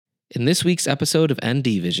In this week's episode of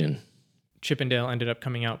NDVision, Chippendale ended up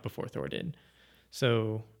coming out before Thor did.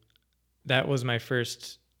 So that was my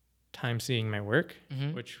first time seeing my work,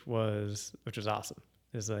 which was awesome.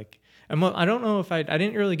 It's like, I don't know if I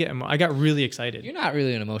didn't really get, I got really excited. you're not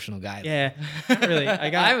really an emotional guy. Yeah, not really.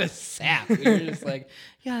 I'm a sap. You're just like,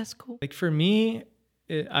 yeah, it's cool. Like for me,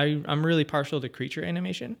 I'm really partial to creature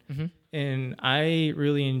animation, and I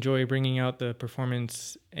really enjoy bringing out the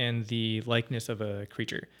performance and the likeness of a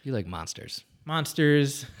creature. You like monsters.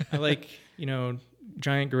 Monsters. I like,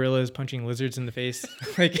 giant gorillas punching lizards in the face,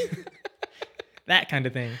 like that kind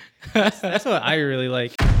of thing. That's what I really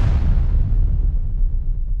like.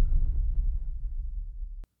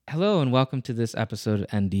 Hello and welcome to this episode of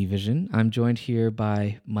NDVision. I'm joined here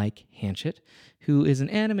by Mike Hanchett, who is an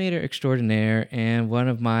animator extraordinaire and one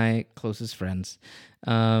of my closest friends.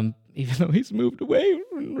 Even though he's moved away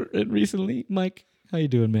recently. Mike, how you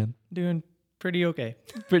doing, man? Doing pretty okay.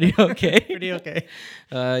 Pretty okay. Pretty okay.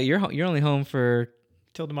 You're only home for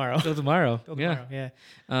Till tomorrow. till tomorrow. Till tomorrow, yeah.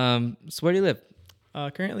 So where do you live?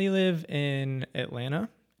 Currently live in Atlanta,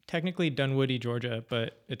 technically Dunwoody, Georgia,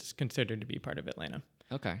 but it's considered to be part of Atlanta.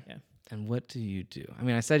 Okay. Yeah. And what do you do? I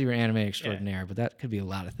mean, I said you were an animator extraordinaire, but that could be a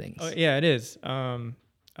lot of things. Oh, yeah, it is. I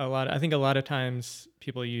think a lot of times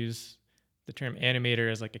people use the term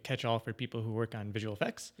animator as like a catch-all for people who work on visual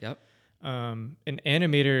effects. Yep. An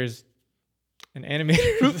animator is an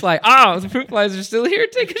animator. Fruit fly. Oh, the fruit flies are still here.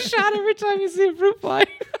 Take a shot every time you see a fruit fly.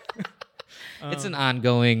 It's an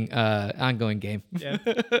ongoing game. Yeah.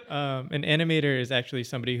 An animator is actually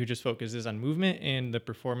somebody who just focuses on movement and the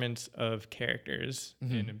performance of characters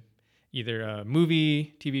in either a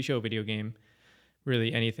movie, TV show, video game,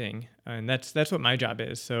 really anything. And that's what my job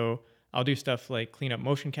is. So I'll do stuff like clean up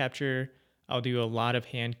motion capture. I'll do a lot of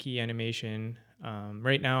hand key animation.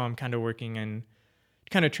 Right now I'm kind of working on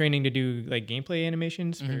kind of training to do like gameplay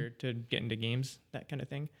animations to get into games, that kind of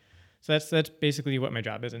thing. So that's basically what my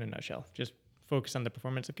job is in a nutshell. Just focus on the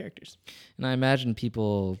performance of characters. And I imagine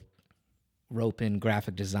people rope in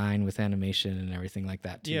graphic design with animation and everything like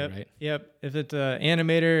that too, right? Yep. If it's an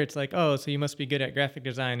animator, it's like, oh, so you must be good at graphic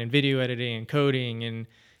design and video editing and coding, and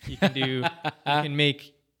you can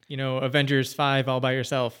make, Avengers 5 all by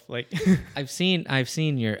yourself. Like I've seen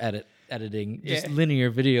your editing, just linear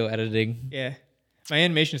video editing. Yeah. My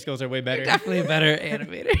animation skills are way better. You're definitely a better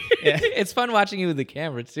animator. Yeah. It's fun watching you with the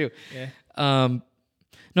camera too. Yeah.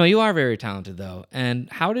 No, you are very talented though. And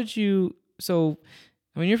how did you? So,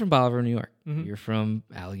 I mean, you're from Bolivar, New York. You're from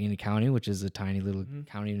Allegheny County, which is a tiny little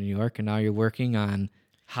county in New York, and now you're working on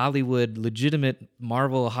Hollywood, legitimate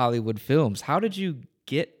Marvel Hollywood films. How did you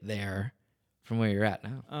get there from where you're at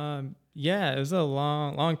now? Yeah, it was a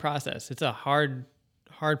long process. It's a hard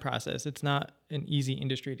process. It's not an easy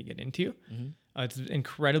industry to get into. It's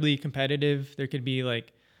incredibly competitive. There could be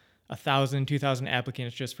like 1,000, 2,000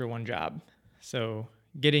 applicants just for one job. So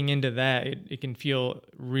getting into that, it can feel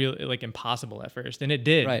really like impossible at first. And it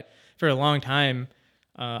did. Right. For a long time,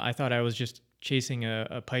 I thought I was just chasing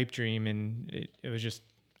a pipe dream, and it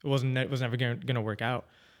was never going to work out.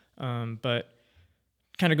 But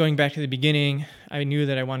kind of going back to the beginning, I knew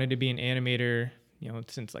that I wanted to be an animator,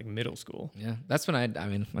 since like middle school. Yeah, that's when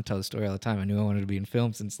I tell the story all the time. I knew I wanted to be in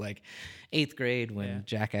film since like 8th grade when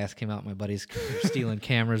Jackass came out. My buddies were stealing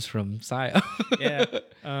cameras from SIO. Yeah.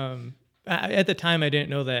 At the time, I didn't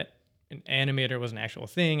know that an animator was an actual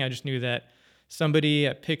thing. I just knew that somebody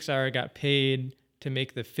at Pixar got paid to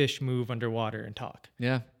make the fish move underwater and talk.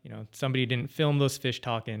 Yeah. Somebody didn't film those fish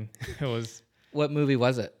talking. It was... What movie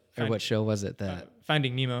was it? Or what show was it?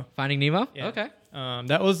 Finding Nemo. Finding Nemo? Yeah. Okay.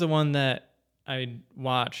 That was the one that I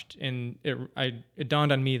watched, and it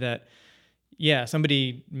dawned on me that,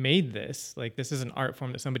 somebody made this. Like, this is an art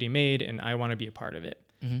form that somebody made, and I want to be a part of it.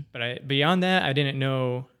 But beyond that, I didn't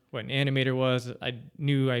know what an animator was. I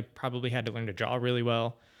knew I probably had to learn to draw really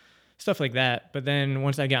well, stuff like that. But then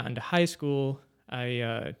once I got into high school,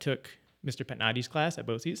 I took Mr. Petnati's class at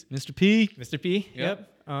BOCES. Mr. P. Mr. P.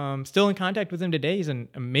 Yep. Still in contact with him today. He's an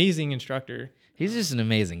amazing instructor. He's just an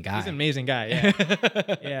amazing guy. He's an amazing guy.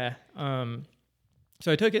 Yeah. Yeah.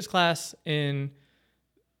 So I took his class, and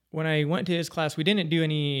when I went to his class, we didn't do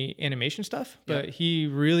any animation stuff, but he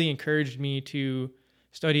really encouraged me to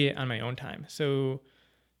study it on my own time. So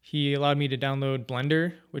he allowed me to download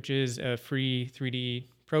Blender, which is a free 3D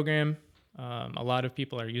program. A lot of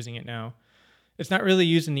people are using it now. It's not really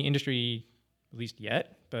used in the industry, at least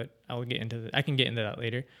yet, but I can get into that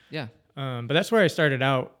later. Yeah. But that's where I started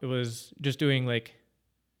out. It was just doing like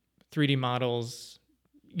 3D models,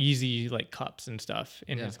 easy like cups and stuff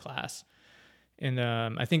in his class. And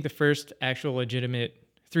I think the first actual legitimate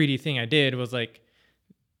 3D thing I did was like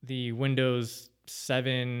the Windows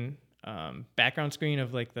 7 background screen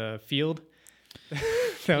of like the field.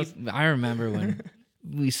 I remember when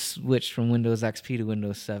we switched from Windows XP to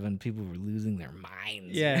Windows 7, people were losing their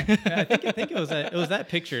minds. Yeah, I think it was that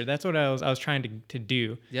picture. That's what I was trying to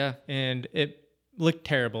do. Yeah, and it looked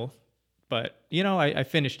terrible, but I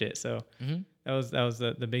finished it. So that was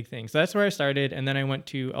the big thing. So that's where I started, and then I went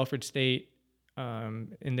to Alfred State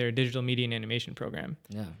in their digital media and animation program.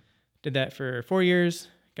 Yeah, did that for 4 years,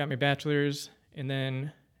 got my bachelor's, and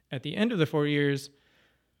then at the end of the 4 years,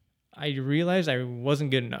 I realized I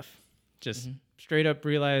wasn't good enough. Just straight up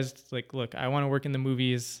realized, like, look, I want to work in the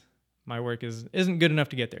movies. My work isn't good enough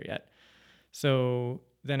to get there yet. So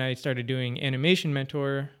then I started doing Animation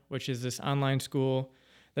Mentor, which is this online school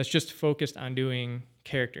that's just focused on doing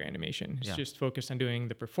character animation. It's just focused on doing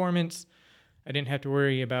the performance. I didn't have to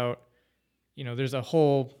worry about, there's a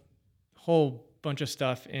whole bunch of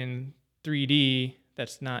stuff in 3D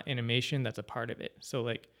that's not animation that's a part of it. So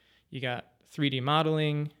like you got 3D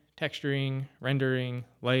modeling, texturing, rendering,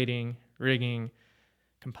 lighting, rigging,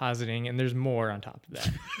 compositing, and there's more on top of that.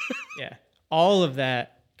 Yeah. All of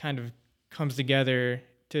that kind of comes together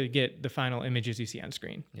to get the final images you see on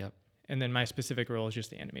screen. Yep. And then my specific role is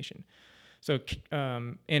just the animation. So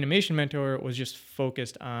Animation Mentor was just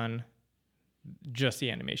focused on just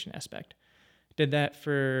the animation aspect. Did that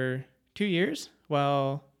for 2 years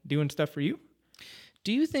while doing stuff for you.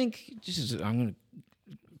 Do you think, I'm going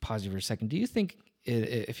to pause you for a second. Do you think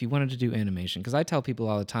if you wanted to do animation, because I tell people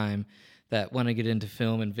all the time that when I get into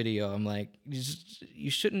film and video, I'm like,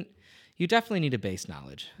 you definitely need a base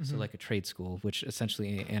knowledge. So like a trade school, which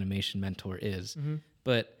essentially an Animation Mentor is,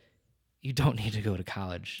 but you don't need to go to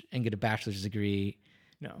college and get a bachelor's degree.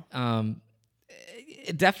 No.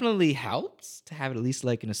 It definitely helps to have at least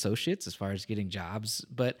like an associate's as far as getting jobs,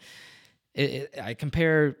 but I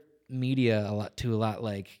compare media a lot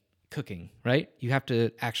like cooking, right? You have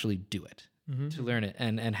to actually do it to learn it,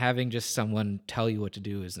 and having just someone tell you what to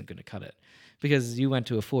do isn't going to cut it, because you went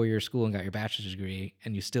to a 4-year school and got your bachelor's degree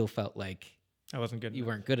and you still felt like I wasn't good. You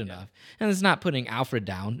weren't good enough. And it's not putting Alfred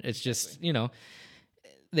down. It's just,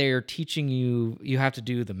 they're teaching you have to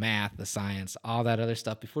do the math, the science, all that other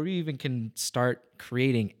stuff before you even can start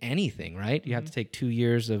creating anything, right? You have to take 2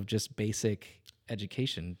 years of just basic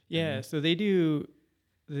education. Yeah, so they do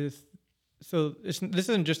this. So this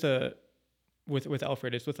isn't just with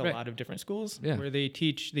Alfred. It's with a lot of different schools where they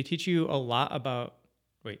teach you a lot about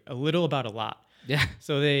a little about a lot. Yeah.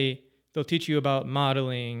 So they'll teach you about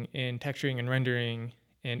modeling and texturing and rendering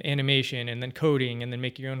and animation and then coding and then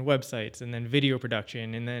making your own websites and then video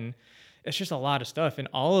production, and then it's just a lot of stuff, and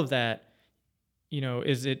all of that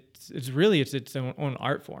it's its own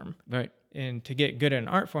art form. Right. And to get good at an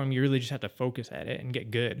art form, you really just have to focus at it and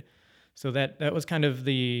get good. So that was kind of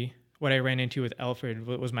what I ran into with Alfred.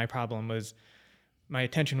 What was my problem was my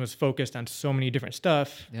attention was focused on so many different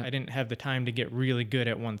stuff. Yep. I didn't have the time to get really good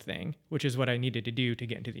at one thing, which is what I needed to do to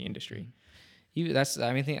get into the industry.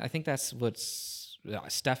 I think that's what's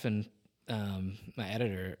Stefan, my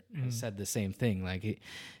editor, said the same thing. Like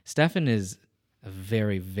Stefan is a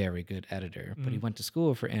very, very good editor, but he went to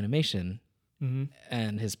school for animation,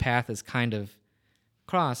 and his path is kind of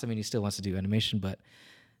crossed. I mean, he still wants to do animation, but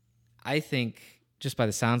I think just by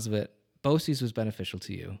the sounds of it, BOCES was beneficial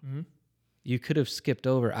to you. You could have skipped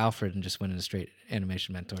over Alfred and just went into straight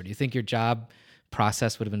Animation Mentor. Do you think your job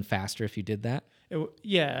process would have been faster if you did that?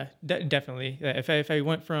 Definitely. If I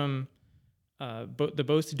went from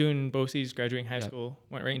doing BOCES, graduating high school,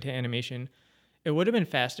 went right into animation, it would have been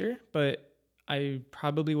faster, but I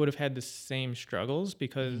probably would have had the same struggles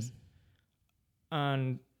because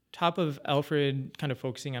on top of Alfred kind of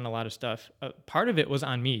focusing on a lot of stuff, part of it was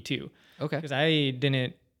on me too. Okay. Because I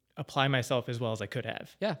didn't apply myself as well as I could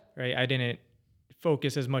have. Yeah. Right. I didn't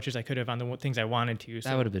focus as much as I could have on the things I wanted to. So.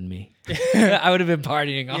 That would have been me. I would have been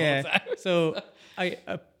partying all the time. So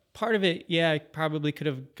part of it, I probably could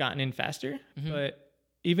have gotten in faster. But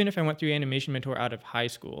even if I went through Animation Mentor out of high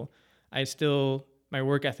school, my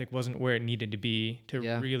work ethic wasn't where it needed to be to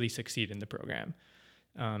really succeed in the program.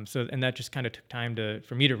 And that just kind of took time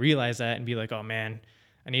for me to realize that and be like, oh man,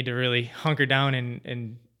 I need to really hunker down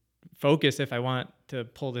and focus if I want to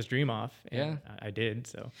pull this dream off. And I did.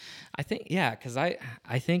 So I think, because I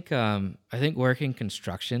think working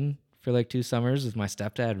construction for like 2 summers with my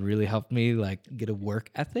stepdad really helped me like get a work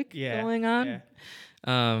ethic going on.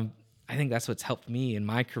 I think that's what's helped me in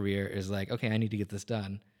my career is like, okay, I need to get this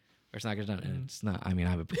done or it's not get done. And it's not, I mean,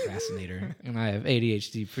 I'm a procrastinator and I have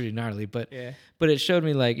ADHD pretty gnarly, but it showed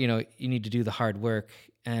me like, you need to do the hard work,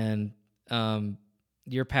 and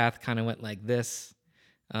your path kind of went like this.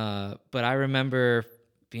 But I remember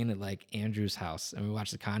being at like Andrew's house and we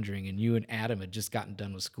watched The Conjuring, and you and Adam had just gotten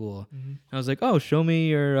done with school. I was like, oh, show me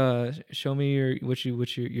your reels,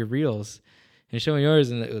 and show me yours.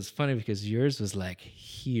 And it was funny because yours was like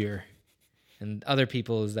here, and other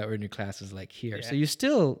people's that were in your class was like here. Yeah. So you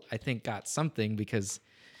still, I think, got something because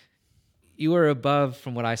you were above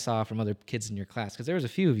from what I saw from other kids in your class. Because there was a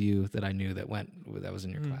few of you that I knew that was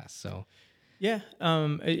in your class. So. Yeah,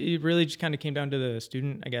 it really just kind of came down to the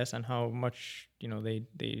student, I guess, on how much they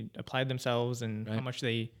applied themselves and how much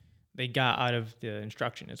they got out of the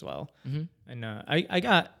instruction as well. And I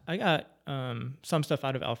got some stuff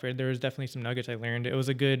out of Alfred. There was definitely some nuggets I learned. It was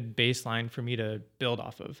a good baseline for me to build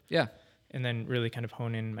off of. Yeah, and then really kind of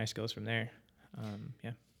hone in my skills from there.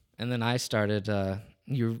 Yeah. And then I started.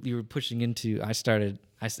 You were pushing into.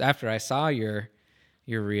 After I saw your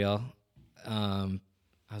reel. I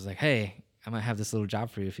was like, hey, I might have this little job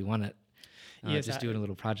for you if you want it. Just doing a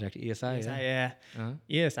little project. ESI, yeah. Uh-huh.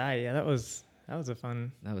 ESI, yeah. That was a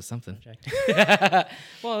fun. That was something.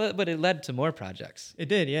 Well, but it led to more projects. It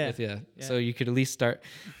did, yeah. With you. Yeah. So you could at least start.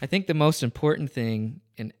 I think the most important thing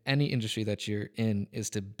in any industry that you're in is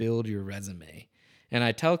to build your resume. And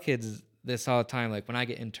I tell kids this all the time. Like when I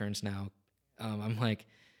get interns now, I'm like,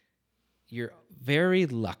 you're very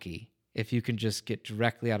lucky if you can just get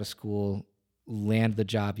directly out of school, land the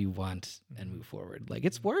job you want, and move forward. Like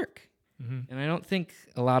it's work. And I don't think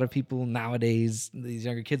a lot of people nowadays, these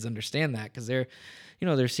younger kids, understand that because they're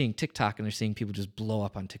seeing TikTok and they're seeing people just blow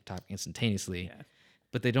up on TikTok instantaneously. Yeah.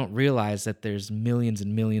 But they don't realize that there's millions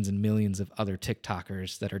and millions and millions of other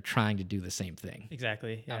TikTokers that are trying to do the same thing.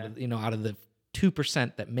 Exactly. Yeah. Out of the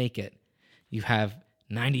 2% that make it, you have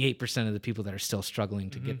 98% of the people that are still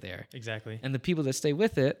struggling to get there. Exactly. And the people that stay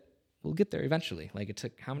with it will get there eventually. Like it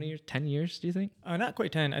took how many years? 10 years, do you think? Not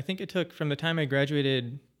quite 10. I think it took from the time I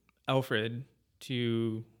graduated Alfred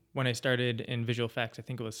to when I started in visual effects, I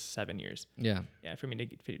think it was 7 years. Yeah. Yeah, for me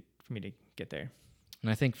to get there.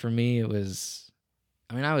 And I think for me it was,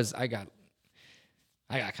 I got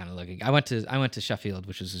kind of lucky. I went to Sheffield,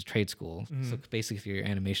 which is a trade school. So basically, if you're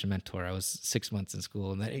an animation mentor, I was 6 months in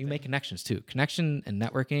school, and you make connections too. Connection and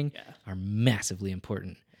networking are massively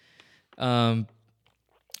important. But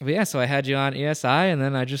yeah, so I had you on ESI, and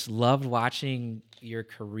then I just loved watching your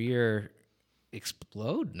career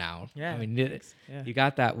explode now. Yeah. You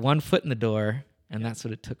got that one foot in the door, and that's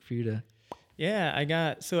what it took for you to.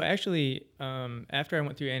 Yeah, so actually, after I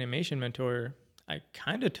went through Animation Mentor, I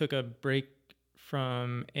kind of took a break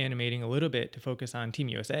from animating a little bit to focus on Team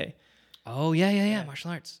USA. Oh, yeah.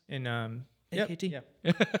 Martial arts. And AKT. Yep.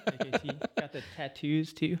 AKT. Got the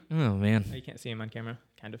tattoos too. Oh, man. You can't see them on camera,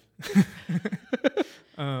 kind of.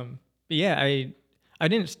 But yeah, I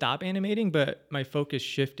didn't stop animating, but my focus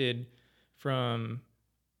shifted from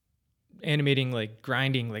animating, like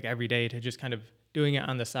grinding like every day, to just kind of doing it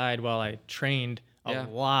on the side while I trained a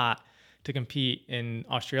lot to compete in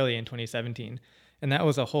Australia in 2017. And that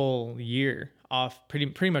was a whole year off,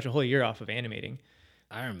 pretty much a whole year off of animating.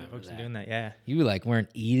 I remember doing that. Yeah, you weren't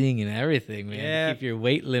eating and everything, man. To keep your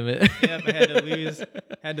weight limit. Yep, I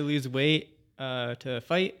had to lose weight to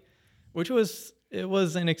fight, which was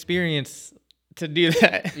an experience to do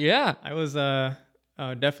that. Yeah, I was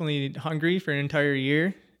definitely hungry for an entire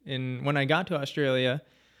year. And when I got to Australia,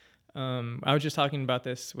 I was just talking about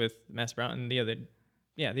this with Mass Broughton the other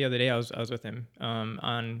day. I was with him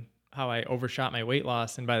on how I overshot my weight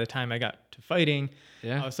loss, and by the time I got to fighting,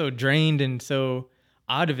 I was so drained and so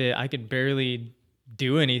out of it, I could barely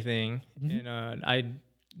do anything. And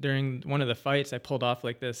during one of the fights, I pulled off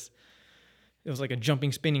like this. It was like a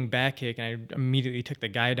jumping, spinning back kick, and I immediately took the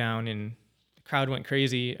guy down, and the crowd went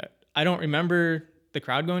crazy. I don't remember the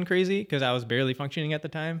crowd going crazy because I was barely functioning at the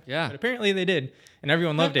time. Yeah, but apparently they did, and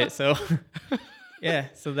everyone loved it. So yeah,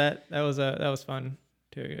 so that was fun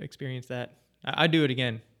to experience that. I'd do it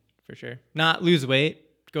again for sure. Not lose weight,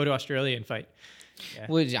 go to Australia and fight. Yeah.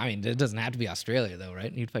 Well, it doesn't have to be Australia though,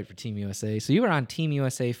 right? You'd fight for Team USA. So you were on Team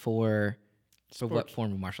USA for what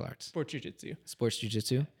form of martial arts? Sports jiu-jitsu. Sports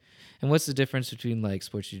jiu-jitsu. And what's the difference between like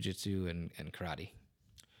sports jiu-jitsu and karate?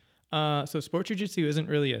 So sports jiu-jitsu isn't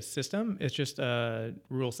really a system; it's just a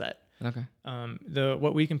rule set. Okay.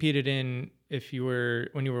 What we competed in,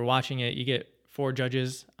 when you were watching it, you get 4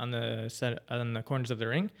 judges on the corners of the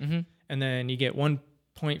ring, and then you get 1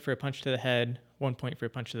 point for a punch to the head, 1 point for a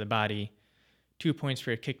punch to the body, 2 points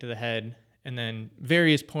for a kick to the head, and then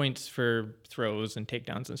various points for throws and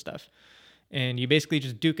takedowns and stuff. And you basically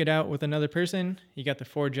just duke it out with another person. You got the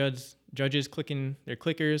 4 judges clicking their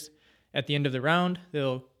clickers. At the end of the round,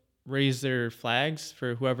 they'll raise their flags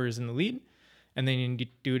for whoever's in the lead, and then you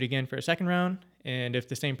do it again for a second round. And if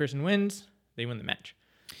the same person wins, they win the match.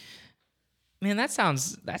 Man, that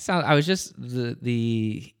sounds. I was just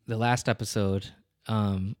the last episode.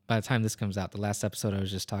 By the time this comes out, the last episode, I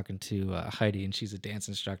was just talking to Heidi, and she's a dance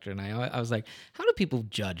instructor, and I was like, how do people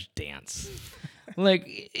judge dance?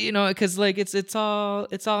 Like, because like it's all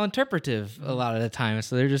interpretive a lot of the time.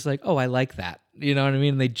 So they're just like, oh, I like that. You know what I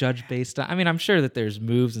mean? And they judge based on. I mean, I'm sure that there's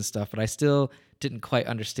moves and stuff, but I still didn't quite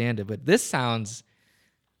understand it. But this sounds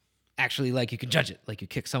actually like you can judge it, like you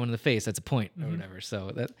kick someone in the face, that's a point or whatever.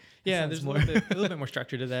 So that there's more a little bit more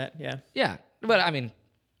structure to that. Yeah, but I mean,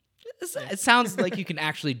 it sounds like you can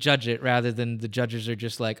actually judge it rather than the judges are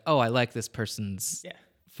just like, oh, I like this person's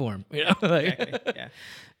form. Like, exactly.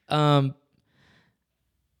 Yeah.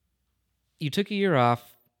 You took a year off.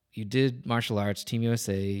 You did martial arts, Team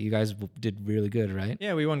USA. You guys did really good, right?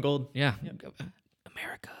 Yeah, we won gold. Yeah. Yep.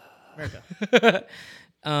 America.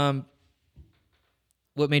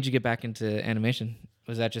 What made you get back into animation?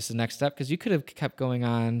 Was that just the next step? Because you could have kept going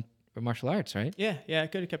on for martial arts, right? Yeah, I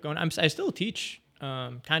could have kept going. I still teach,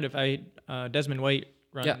 kind of. Desmond White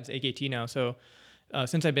runs AKT now, so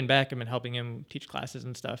since I've been back, I've been helping him teach classes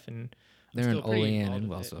and stuff. And they're in Olean and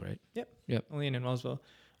Wellsville, right? Yep. Olean and Wellsville.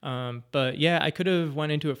 But yeah, I could have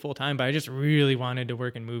went into it full time, but I just really wanted to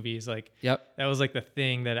work in movies. Like, that was like the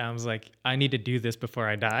thing that I was like, I need to do this before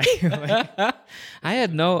I die. I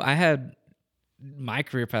had my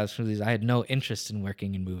career path through these. I had no interest in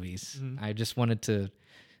working in movies. Mm-hmm. I just wanted to.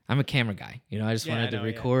 I'm a camera guy, I just wanted to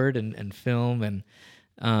record and film, and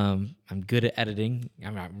I'm good at editing.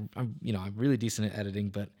 I'm really decent at editing,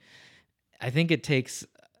 but I think it takes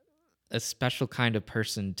a special kind of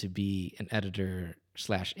person to be an editor /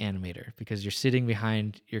 animator, because you're sitting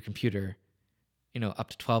behind your computer, up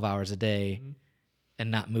to 12 hours a day and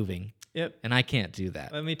not moving. Yep. And I can't do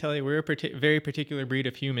that. Let me tell you, we're a very particular breed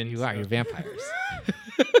of humans. You are. You're vampires.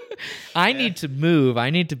 I need to move. I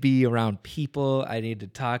need to be around people. I need to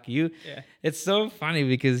talk. It's so funny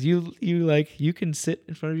because you can sit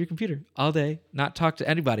in front of your computer all day, not talk to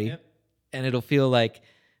anybody, and it'll feel like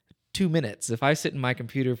 2 minutes. If I sit in my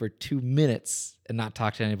computer for 2 minutes and not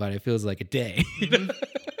talk to anybody, it feels like a day.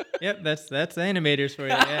 Yep, that's animators for you.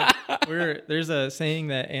 Yeah. There's a saying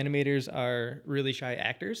that animators are really shy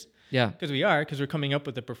actors. Yeah. Because we're coming up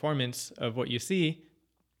with the performance of what you see,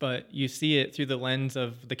 but you see it through the lens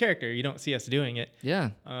of the character. You don't see us doing it.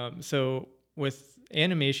 Yeah. So with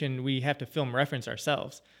animation, we have to film reference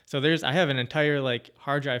ourselves. So I have an entire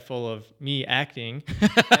hard drive full of me acting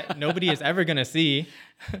that nobody is ever gonna see.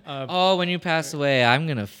 When you pass away, I'm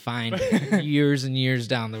gonna find it years and years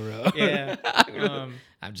down the road. Yeah.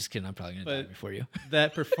 I'm just kidding. I'm probably gonna die before you.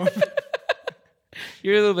 That performance.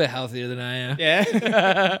 You're a little bit healthier than I am.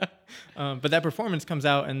 Yeah. But that performance comes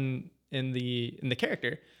out in the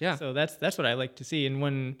character. Yeah. So that's what I like to see. And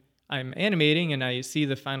when I'm animating and I see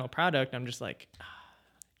the final product, I'm just like,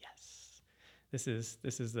 yes, this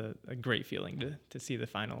is a great feeling to see the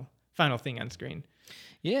final thing on screen.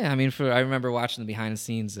 Yeah, I mean, I remember watching the behind the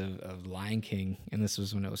scenes of Lion King, and this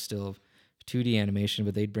was when it was still 2D animation,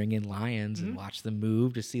 but they'd bring in lions and watch them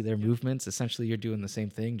move to see their movements. Essentially, you're doing the same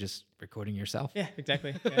thing, just recording yourself. Yeah,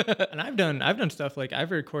 exactly. Yeah. And I've done stuff like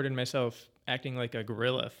I've recorded myself acting like a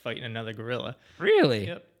gorilla fighting another gorilla. Really?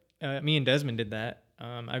 Yep. Me and Desmond did that.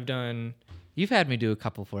 I've done. You've had me do a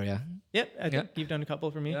couple for you. Yep, I think you've done a couple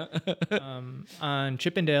for me. Yeah. On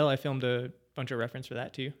Chippendale, I filmed a bunch of reference for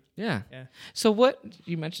that too. Yeah. So what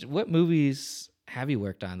you mentioned? What movies have you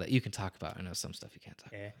worked on that you can talk about? I know some stuff you can't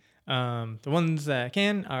talk about. The ones that I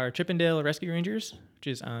can are Chippendale Rescue Rangers, which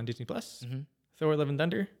is on Disney Plus. Mm-hmm. Thor: Love and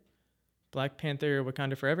Thunder, Black Panther: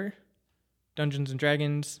 Wakanda Forever, Dungeons and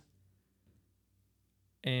Dragons,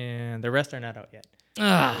 and the rest are not out yet.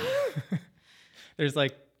 There's I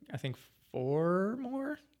think 4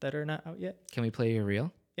 more that are not out yet. Can we play your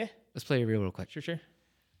reel? Yeah. Let's play your reel real quick. Sure.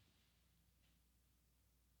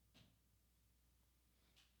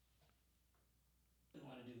 We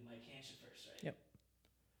want to do the Mike Hanchett first, right? Yep.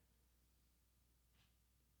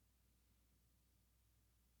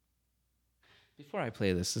 Before I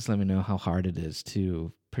play this, just let me know how hard it is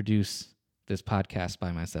to produce this podcast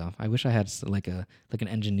by myself. I wish I had an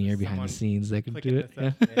engineer behind the scenes that could do it.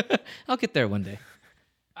 Yeah. I'll get there one day.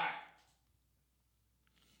 All right.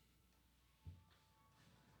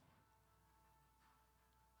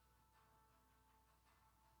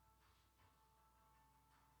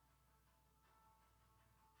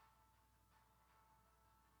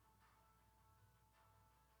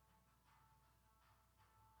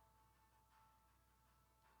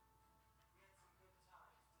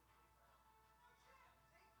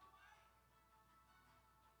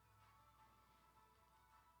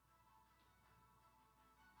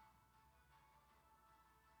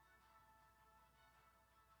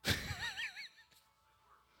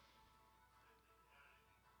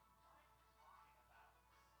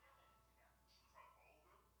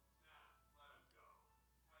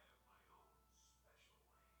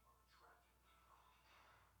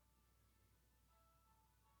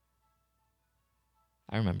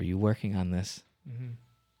 I remember you working on this. Mm-hmm.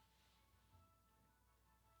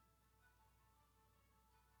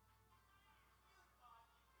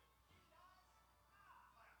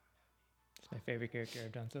 It's my favorite character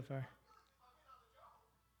I've done so far.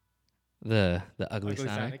 The ugly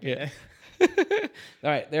Sonic. Yeah. All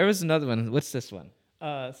right, there was another one. What's this one?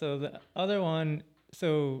 So the other one,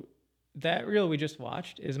 so that reel we just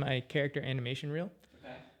watched is my character animation reel.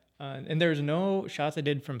 Okay. And there's no shots I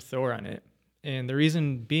did from Thor on it. And the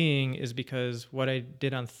reason being is because what I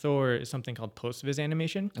did on Thor is something called post-viz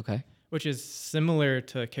animation. Okay. Which is similar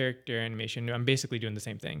to character animation. I'm basically doing the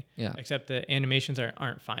same thing. Yeah. Except the animations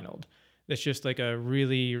aren't finalized. It's just like a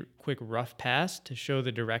really quick rough pass to show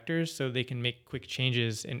the directors so they can make quick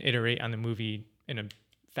changes and iterate on the movie in a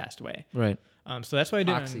fast way. Right. So that's what I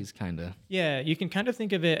did. Proxies, kind of. Yeah, you can kind of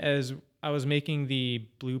think of it as I was making the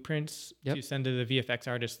blueprints to send to the VFX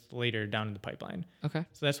artists later down in the pipeline. Okay.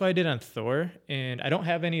 So that's what I did on Thor, and I don't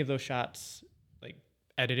have any of those shots like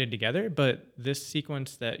edited together, but this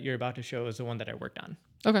sequence that you're about to show is the one that I worked on.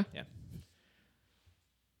 Okay. Yeah.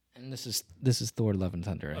 And this is Thor: Love and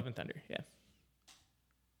Thunder, right? Love and Thunder, yeah.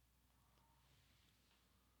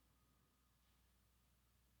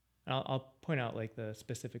 I'll point out like the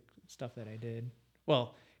specific stuff that I did.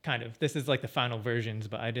 Well, kind of. This is like the final versions,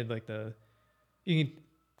 but I did like you can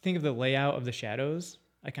think of the layout of the shadows.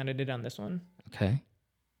 I kind of did on this one. Okay.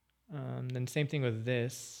 Then same thing with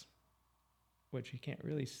this, which you can't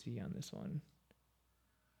really see on this one.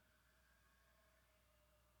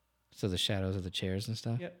 So the shadows of the chairs and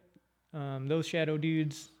stuff? Yep. Those shadow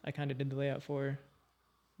dudes, I kind of did the layout for.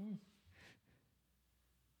 Oh.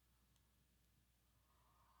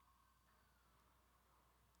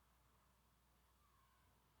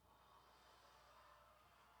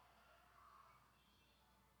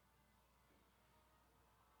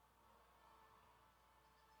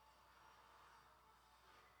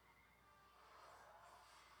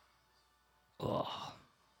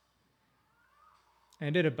 And I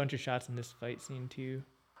did a bunch of shots in this fight scene too.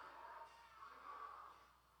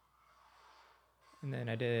 And then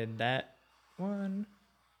I did that one.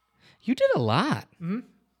 You did a lot. Mm-hmm.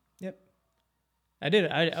 Yep.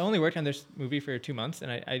 I only worked on this movie for 2 months,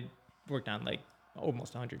 and I worked on like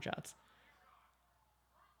almost 100 shots.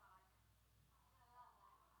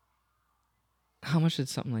 How much did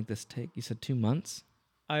something like this take? You said 2 months?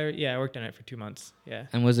 I worked on it for 2 months. Yeah.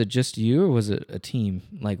 And was it just you, or was it a team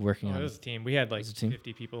like working on it? It was a team. We had like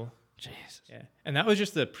 50 people. Jesus. Yeah. And that was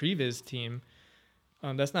just the previs team.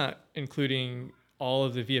 That's not including all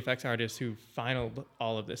of the VFX artists who finalized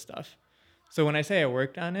all of this stuff. So when I say I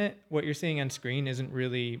worked on it, what you're seeing on screen isn't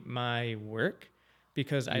really my work,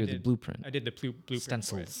 because I did the blueprint. I did the blueprint.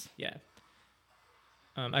 Stencils. Yeah.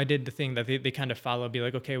 I did the thing that they kind of follow, be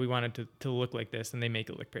like, okay, we want it to look like this, and they make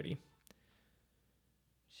it look pretty.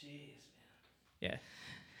 Jeez, man.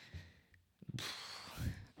 Yeah.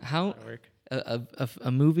 How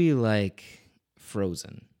a movie like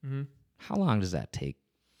Frozen? Mm-hmm. How long does that take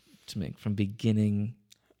to make, from beginning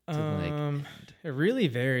to end? It really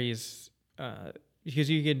varies, because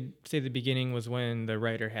you could say the beginning was when the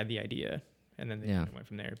writer had the idea, and then they kind of went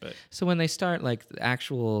from there. But so when they start like the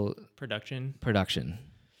actual production,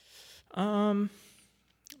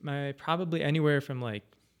 my probably anywhere from like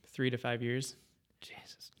 3 to 5 years.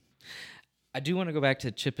 Jesus. I do want to go back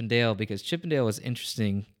to Chip and Dale, because Chip and Dale was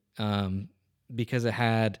interesting, because it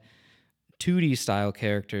had 2D style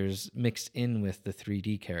characters mixed in with the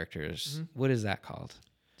 3D characters. Mm-hmm. What is that called?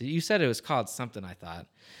 You said it was called something, I thought.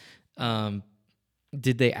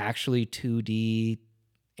 Did they actually 2D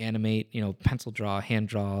animate, pencil draw, hand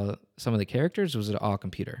draw some of the characters, or was it all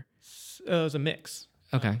computer? It was a mix.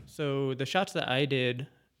 Okay. So the shots that I did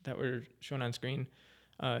that were shown on screen,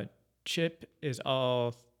 Chip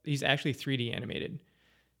he's actually 3D animated.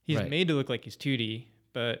 He's made to look like he's 2D,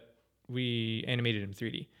 but we animated him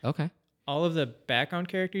 3D. Okay. All of the background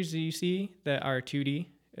characters that you see that are 2D,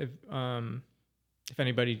 if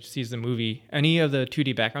anybody sees the movie, any of the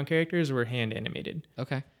 2D background characters were hand animated.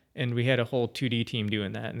 Okay. And we had a whole 2D team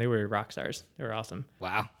doing that, and they were rock stars. They were awesome.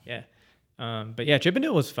 Wow. Yeah. But yeah, Chip and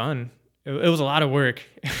Dale was fun. It was a lot of work.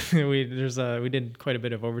 We did quite a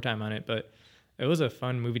bit of overtime on it, but it was a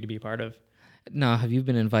fun movie to be part of. Now, have you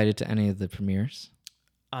been invited to any of the premieres?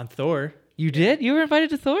 On Thor. You did? You were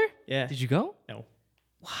invited to Thor? Yeah. Did you go? No.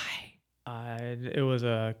 Why? It was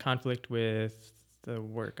a conflict with the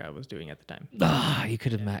work I was doing at the time. You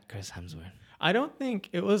could have met Chris Hemsworth. I don't think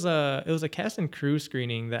it was a cast and crew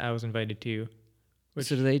screening that I was invited to.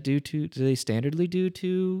 So do they standardly do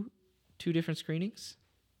two different screenings?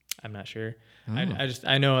 I'm not sure. Oh.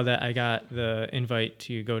 I know that I got the invite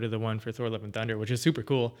to go to the one for Thor: Love and Thunder, which is super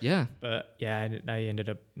cool. Yeah. But yeah, I ended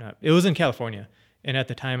up not. It was in California, and at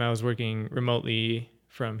the time I was working remotely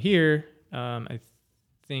from here. I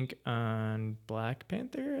think on Black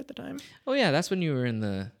Panther at the time. Oh yeah, that's when you were in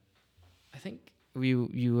the. I think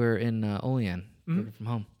you were in Olean, working from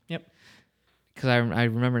home. Yep. Because I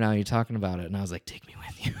remember now you talking about it, and I was like, take me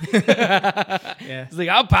with you. Yeah. It's like,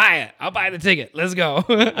 I'll buy it. I'll buy the ticket. Let's go.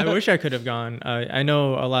 I wish I could have gone. I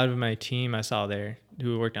know a lot of my team I saw there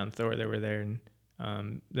who worked on Thor. They were there,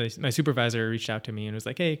 and my supervisor reached out to me and was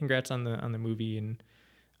like, "Hey, congrats on the movie and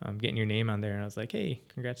getting your name on there." And I was like, "Hey,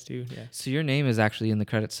 congrats too." Yeah. So your name is actually in the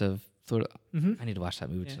credits of Thor. Mm-hmm. I need to watch that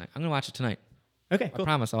movie tonight. I'm gonna watch it tonight. Okay, cool. I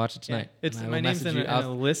promise I'll watch it tonight. Yeah. It's And I my will name's message in you. a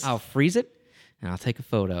list. I'll freeze it, and I'll take a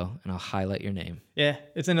photo, and I'll highlight your name. Yeah,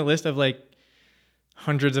 it's in a list of like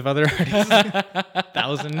hundreds of other artists,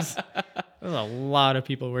 thousands. There's a lot of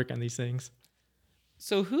people work on these things.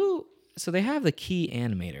 So they have the key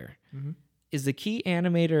animator. Mm-hmm. Is the key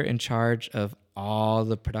animator in charge of all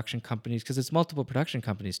the production companies? Because it's multiple production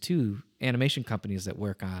companies too, animation companies that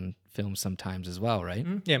work on films sometimes as well, right?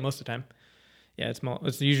 Mm-hmm. Yeah, most of the time. Yeah,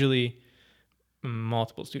 it's usually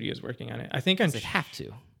multiple studios working on it. I think on They have to.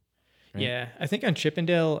 Right? Yeah, I think on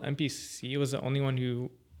Chippendale, MPC was the only one who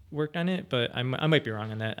worked on it, but I might be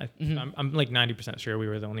wrong on that. I'm like 90% sure we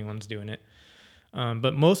were the only ones doing it.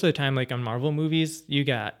 But most of the time, like on Marvel movies, you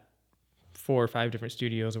got 4 or 5 different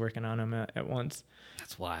studios working on them at once.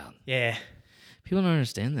 That's wild. Yeah. People don't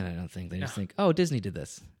understand that, I don't think. They just think, oh, Disney did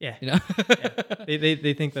this. Yeah. You know? Yeah.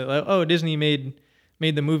 They think that, like, oh, Disney made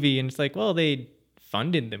the movie, and it's like, well, they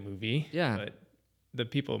funded the movie. Yeah. But the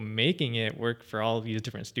people making it work for all these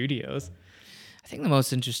different studios. I think the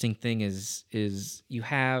most interesting thing is you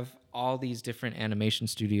have all these different animation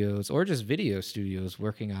studios or just video studios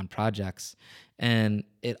working on projects, and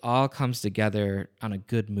it all comes together on a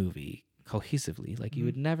good movie cohesively. Like you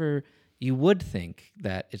would think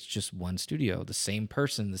that it's just one studio, the same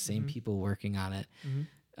person, the same people working on it,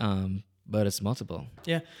 but it's multiple.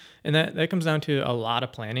 Yeah, and that comes down to a lot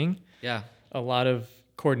of planning. Yeah, a lot of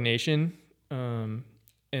coordination, and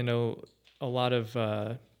a lot of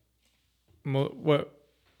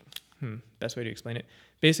best way to explain it.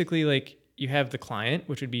 Basically, like you have the client,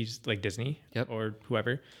 which would be like Disney or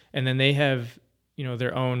whoever, and then they have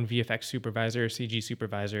their own VFX supervisor, CG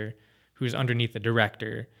supervisor, who's underneath the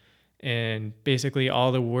director, and basically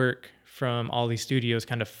all the work from all these studios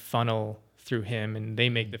kind of funnel through him, and they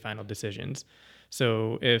make the final decisions.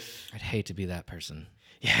 So if I'd hate to be that person.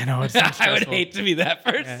 Yeah, no, it's so I would hate to be that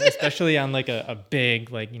person. Yeah, especially on like a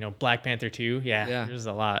big, like, Black Panther 2. Yeah, there's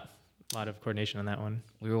a lot of coordination on that one.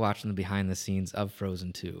 We were watching the behind the scenes of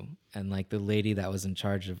Frozen 2, and like the lady that was in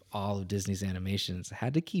charge of all of Disney's animations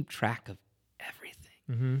had to keep track of everything.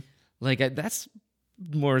 Mm-hmm. Like that's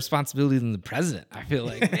more responsibility than the president. I feel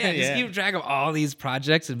like, man, just keep track of all these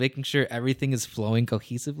projects and making sure everything is flowing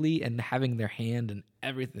cohesively and having their hand in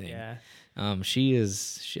everything. Yeah. I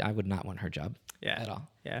would not want her job. Yeah. At all.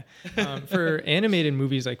 Yeah. For animated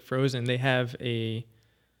movies like Frozen, they have I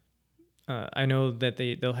know that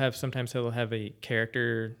they'll have a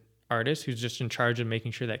character artist who's just in charge of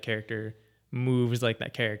making sure that character moves like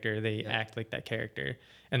that character. They act like that character.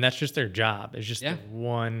 And that's just their job. It's just the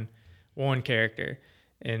one character.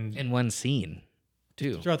 And in one scene,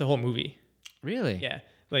 too. Throughout the whole movie. Really? Yeah.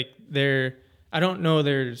 Like I don't know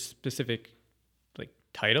their specific like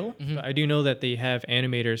title, but I do know that they have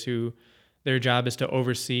animators who their job is to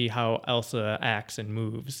oversee how Elsa acts and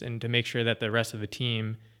moves and to make sure that the rest of the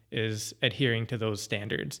team is adhering to those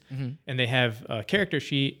standards. And they have a character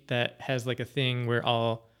sheet that has like a thing where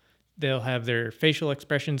they'll have their facial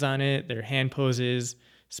expressions on it, their hand poses,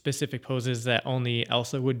 specific poses that only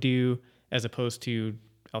Elsa would do, as opposed to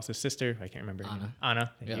Elsa's sister. I can't remember.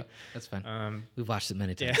 Anna. Thank you. That's fine. We've watched it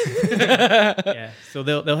many times. Yeah. Yeah. So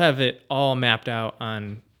they'll have it all mapped out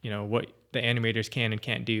on, what the animators can and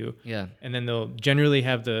can't do. Yeah. And then they'll generally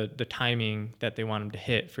have the timing that they want them to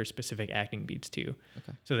hit for specific acting beats too.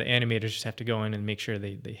 Okay. So the animators just have to go in and make sure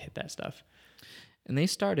they hit that stuff. And they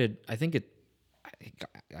started, I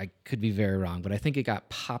could be very wrong, but I think it got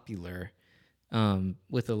popular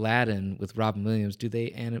with Aladdin with Robin Williams.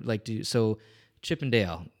 So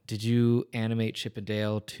Chippendale, did you animate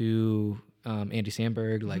Chippendale to Andy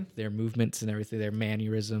Samberg, like their movements and everything, their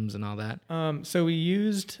mannerisms and all that? So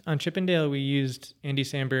on Chippendale, we used Andy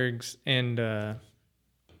Samberg's and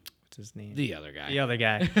what's his name? The other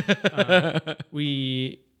guy.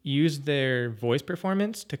 We used their voice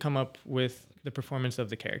performance to come up with the performance of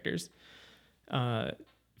the characters.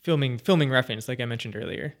 Filming reference, like I mentioned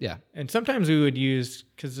earlier. Yeah. And sometimes we would use,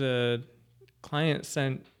 because a client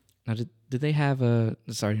sent Now, did they have a?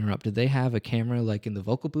 Sorry to interrupt. Did they have a camera like in the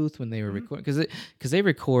vocal booth when they were recording? Because they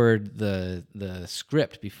record the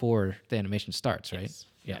script before the animation starts, right? Yes.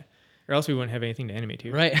 Yeah. Or else we wouldn't have anything to animate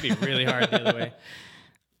to. Right. It'd be really hard the other way.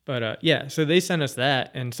 But yeah, so they sent us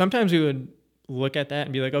that, and sometimes we would look at that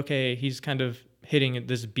and be like, okay, he's kind of hitting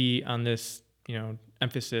this beat on this,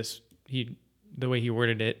 emphasis. The way he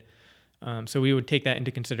worded it. So we would take that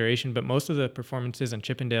into consideration. But most of the performances on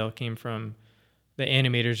Chippendale came from the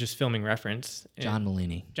animators just filming reference. John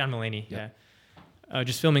Mulaney. Yep. Yeah.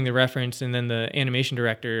 Just filming the reference, and then the animation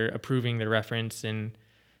director approving the reference, and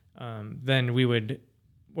then we would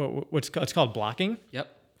it's called blocking.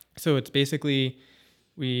 Yep. So it's basically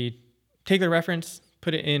we take the reference,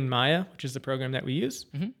 put it in Maya, which is the program that we use,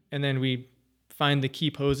 and then we find the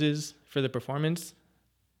key poses for the performance,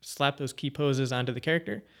 slap those key poses onto the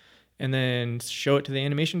character, and then show it to the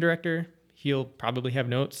animation director. He'll probably have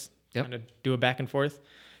notes, kind of do a back and forth.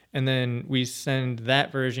 And then we send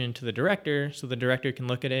that version to the director, so the director can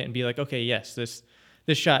look at it and be like, okay, yes, this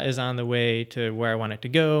shot is on the way to where I want it to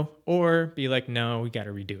go, or be like, no, we got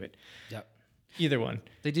to redo it. Yep. Either one.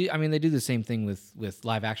 They do. I mean, they do the same thing with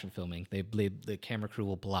live action filming. The camera crew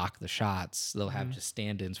will block the shots. They'll have just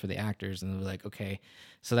stand-ins for the actors, and they'll be like, okay,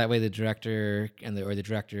 so that way the director or the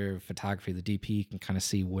director of photography, the DP, can kind of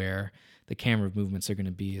see where the camera movements are going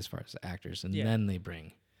to be as far as the actors, and then they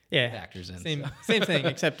bring the actors in. Same thing,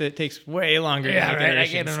 except it takes way longer. Yeah, right. I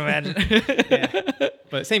can't imagine.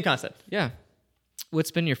 But same concept. Yeah.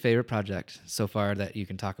 What's been your favorite project so far that you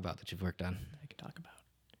can talk about that you've worked on? I can talk about.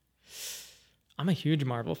 I'm a huge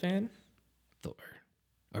Marvel fan. Thor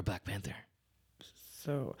or Black Panther.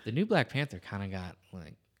 So the new Black Panther kind of got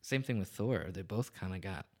like same thing with Thor. They both kind of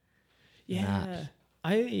got. Yeah,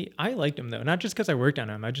 I liked them though, not just because I worked on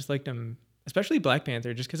them. I just liked them, especially Black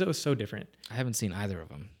Panther, just because it was so different. I haven't seen either of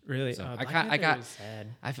them. Really, so I got. Was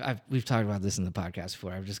sad. We've talked about this in the podcast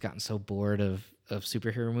before. I've just gotten so bored of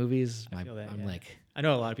superhero movies. I'm like, I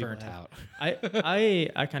know a lot of people burnt out.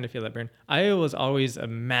 I kind of feel that burn. I was always a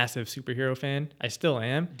massive superhero fan. I still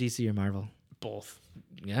am. DC or Marvel? Both.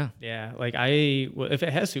 Yeah. Yeah. Like if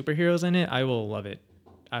it has superheroes in it, I will love it.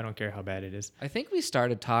 I don't care how bad it is. I think we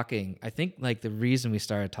started talking. I think like the reason we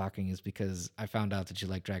started talking is because I found out that you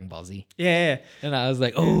like Dragon Ball Z. Yeah. And I was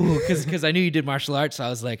like, oh, because I knew you did martial arts, so I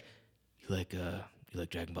was like, you like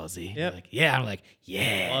Dragon Ball Z? Yep. Like, yeah. I'm like,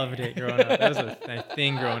 yeah. Loved it growing up. That was a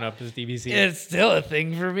thing growing up, was DBZ. It's still a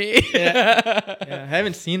thing for me. Yeah. I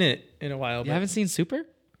haven't seen it in a while. You haven't seen Super?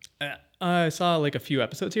 I saw like a few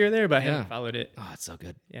episodes here or there, but I haven't followed it. Oh, it's so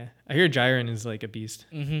good. Yeah. I hear Jiren is like a beast.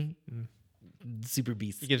 Super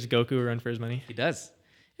beast. He gives Goku a run for his money. He does.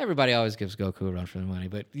 Everybody always gives Goku a run for the money,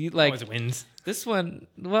 but always wins. This one,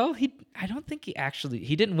 well, I don't think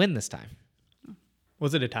he didn't win this time.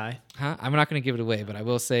 Was it a tie? Huh? I'm not going to give it away, but I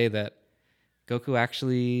will say that Goku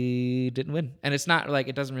actually didn't win. And it's not like,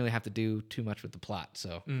 it doesn't really have to do too much with the plot.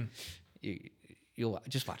 So you'll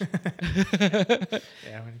just watch it.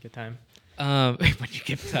 Yeah, when you get time. When you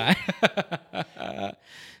get time.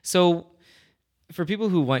 So for people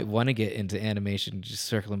who might want to get into animation, just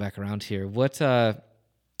circling back around here, what's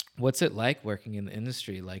it like working in the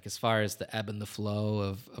industry? Like as far as the ebb and the flow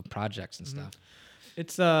of projects and stuff?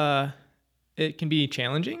 It's it can be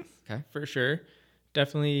challenging. Okay. For sure.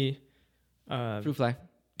 Definitely. Fruit fly.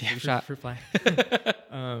 Yeah, fruit fly.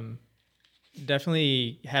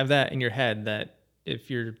 Definitely have that in your head that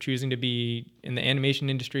if you're choosing to be in the animation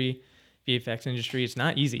industry, VFX industry, it's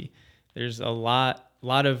not easy. There's a lot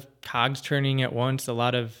of cogs turning at once, a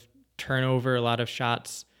lot of turnover, a lot of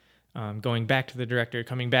shots going back to the director,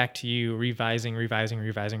 coming back to you, revising. Or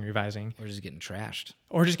just getting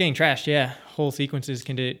trashed. Yeah. Whole sequences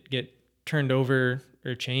can get turned over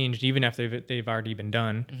or changed even after they've already been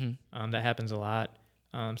done. That happens a lot.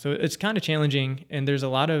 So it's kind of challenging, and there's a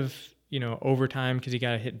lot of overtime because you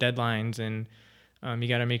got to hit deadlines, and you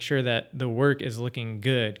got to make sure that the work is looking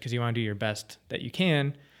good because you want to do your best that you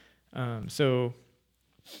can. So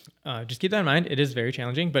just keep that in mind. It is very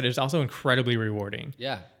challenging, but it's also incredibly rewarding.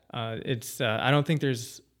 Yeah. I don't think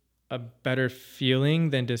there's a better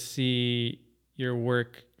feeling than to see your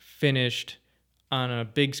work finished on a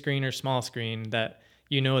big screen or small screen that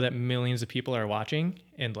that millions of people are watching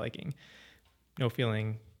and liking. No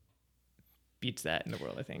feeling beats that in the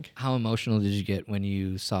world, I think. How emotional did you get when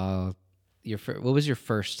you saw what was your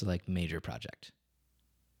first like major project?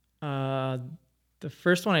 The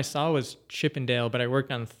first one I saw was Chippendale, but I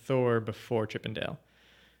worked on Thor before Chippendale.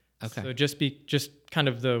 Okay. So just kind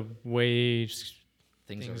of the way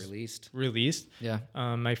things are released. Yeah.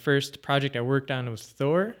 My first project I worked on was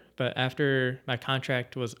Thor, but after my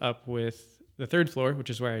contract was up with the third floor,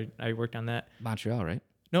 which is where I worked on that. Montreal, right?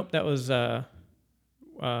 Nope, that was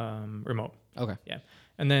remote. Okay. Yeah.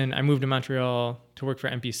 And then I moved to Montreal to work for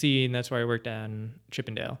MPC, and that's where I worked at in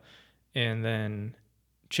Chippendale. And then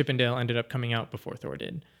Chippendale ended up coming out before Thor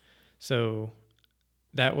did. So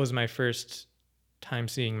that was my first time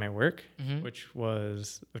seeing my work, which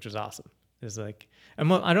was awesome. It's like,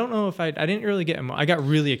 I don't know if I didn't really get I got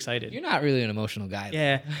really excited. You're not really an emotional guy.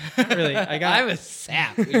 Yeah, not really. I'm a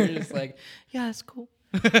sap. You're just like, yeah, it's cool.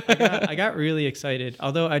 I got really excited.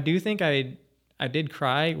 Although I do think I did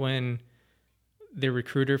cry when the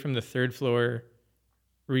recruiter from the third floor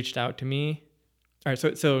reached out to me. All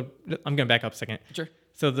right, so I'm gonna back up a second. Sure.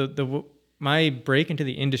 So my break into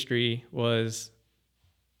the industry was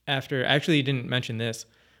after. I actually didn't mention this.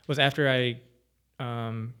 Was after I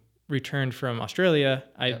returned from Australia.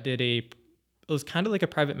 I did it was kind of like a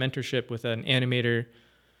private mentorship with an animator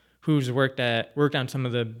who's worked on some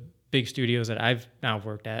of the big studios that I've now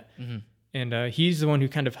worked at, and he's the one who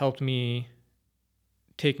kind of helped me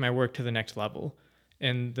take my work to the next level.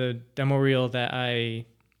 And the demo reel that I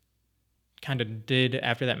kind of did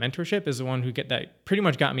after that mentorship is the one who pretty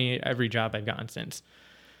much got me every job I've gotten since.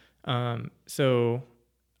 So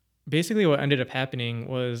basically what ended up happening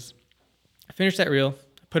was I finished that reel,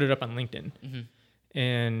 put it up on LinkedIn.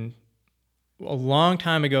 And a long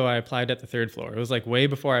time ago, I applied at the third floor. It was like way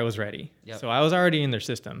before I was ready. Yep. So I was already in their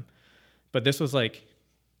system. But this was like,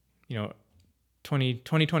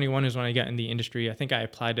 2021 is when I got in the industry. I think I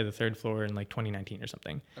applied to the third floor in like 2019 or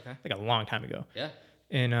something. Okay. Like a long time ago. Yeah.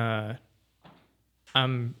 And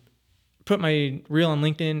put my reel on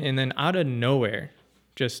LinkedIn, and then out of nowhere,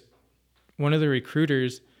 just one of the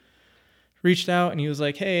recruiters reached out and he was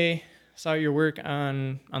like, "Hey, saw your work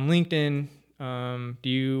on LinkedIn. Do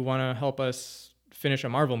you want to help us finish a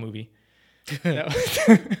Marvel movie?" Yeah.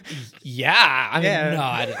 I mean, no,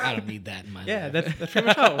 I don't need that in my life. Yeah, that's pretty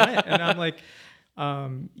much how it went. And I'm like,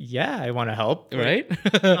 yeah, I want to help. Right?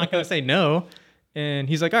 I'm not going to say no. And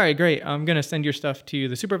he's like, all right, great. I'm going to send your stuff to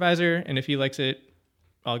the supervisor. And if he likes it,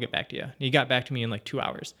 I'll get back to you. And he got back to me in like 2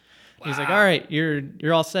 hours. Wow. He's like, all right,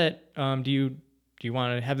 you're all set. Do you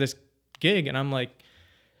want to have this gig? And I'm like,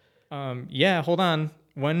 yeah, hold on.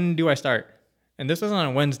 When do I start? And this was on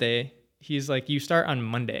a Wednesday. He's like, you start on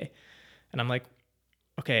Monday. And I'm like,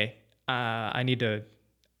 okay, I need to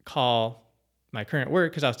call my current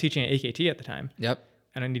work because I was teaching at AKT at the time. Yep.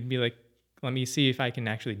 And I need to be like, let me see if I can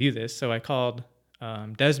actually do this. So I called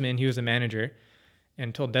Desmond, he was the manager,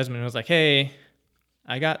 and told Desmond, I was like, hey,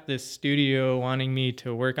 I got this studio wanting me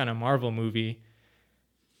to work on a Marvel movie.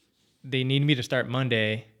 They need me to start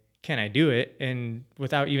Monday. Can I do it? And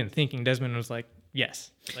without even thinking, Desmond was like,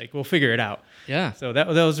 yes, like we'll figure it out. Yeah. So that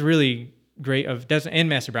was really great of Desmond and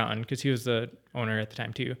Master Broughton, because he was the owner at the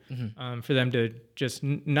time too, for them to just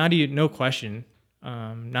no question,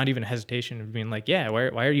 not even a hesitation of being like, yeah,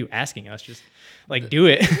 why are you asking us? Just like do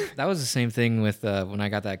it. That was the same thing with when I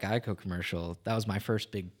got that Geico commercial. That was my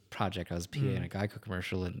first big project. I was a PA in a Geico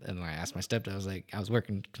commercial, and I asked my stepdad, I was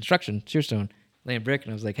working construction, Shearstone, laying brick,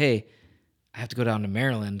 and I was like, hey, I have to go down to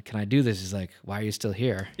Maryland. Can I do this? He's like, why are you still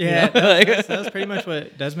here? Yeah, that was pretty much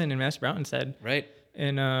what Desmond and Master Broughton said. Right.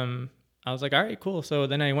 And I was like, all right, cool. So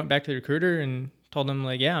then I went back to the recruiter and told him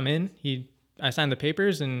like, yeah, I'm in. I signed the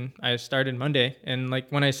papers and I started Monday. And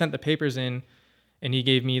like when I sent the papers in and he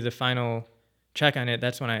gave me the final check on it,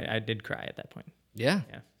 that's when I did cry at that point. Yeah.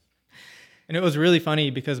 Yeah. And it was really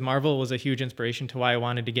funny because Marvel was a huge inspiration to why I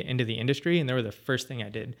wanted to get into the industry. And they were the first thing I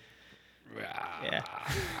did. Yeah.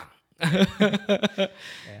 Yeah.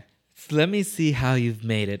 Let me see how you've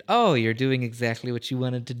made it. Oh, you're doing exactly what you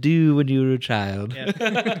wanted to do when you were a child.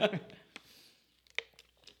 Yeah.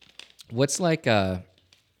 What's like I'm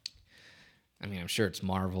sure it's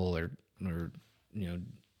Marvel or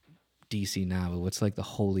DC now, but what's like the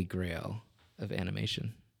holy grail of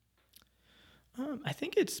animation? I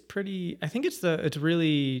think it's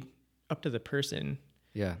really up to the person.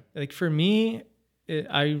 Yeah. Like for me,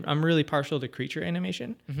 I'm really partial to creature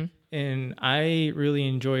animation, and I really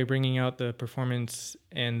enjoy bringing out the performance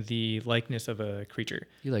and the likeness of a creature.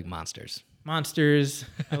 You like monsters. I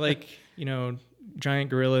like, giant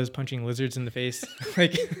gorillas punching lizards in the face,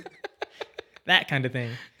 like that kind of thing.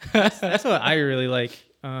 That's what I really like.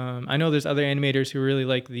 I know there's other animators who really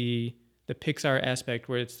like the Pixar aspect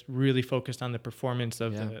where it's really focused on the performance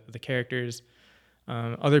of the characters.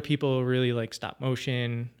 Other people really like stop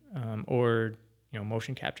motion or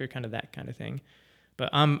motion capture, kind of that kind of thing. But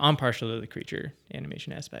I'm partial to the creature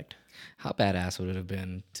animation aspect. How badass would it have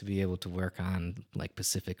been to be able to work on like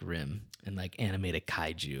Pacific Rim and like animate a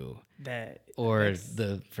kaiju or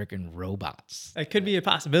the freaking robots? That could be a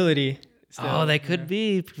possibility. Still. Oh, that could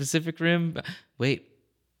be Pacific Rim. Wait,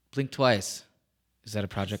 blink twice. Is that a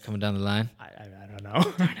project coming down the line? I don't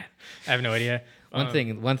know. Darn it. I have no idea.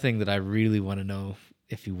 One thing that I really want to know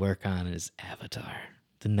if you work on is Avatar,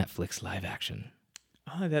 the Netflix live action.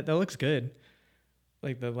 Oh, that looks good.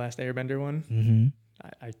 Like the Last Airbender one. Mm-hmm.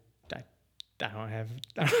 I don't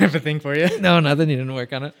have a thing for you. No, nothing. You didn't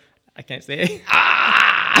work on it. I can't say.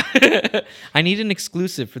 I need an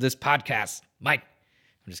exclusive for this podcast, Mike.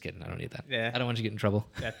 I'm just kidding. I don't need that. Yeah. I don't want you to get in trouble.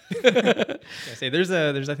 Yeah. I say there's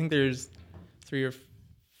 3 or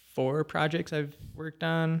 4 projects I've worked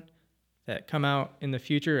on that come out in the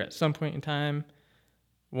future at some point in time.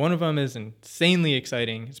 One of them is insanely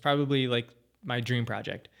exciting. It's probably like my dream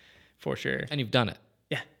project for sure. And you've done it.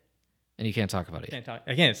 Yeah. And you can't talk about it. Can't talk.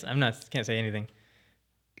 I can't. Can't say anything.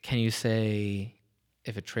 Can you say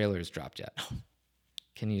if a trailer is dropped yet? No.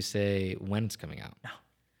 Can you say when it's coming out? No.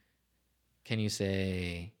 Can you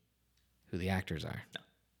say who the actors are? No.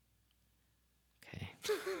 Okay.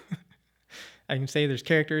 I can say there's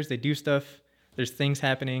characters, they do stuff, there's things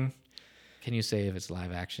happening. Can you say if it's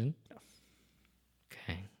live action? No.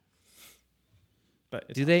 Okay.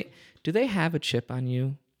 But do they have a chip on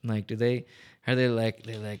you? Like, they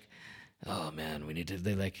oh man,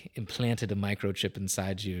 they like implanted a microchip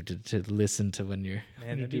inside you to listen to when you're.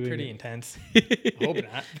 Man, that'd be pretty intense. I hope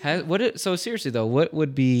not. So seriously though, what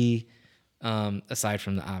would be, aside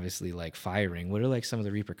from the obviously like firing, what are like some of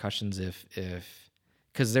the repercussions if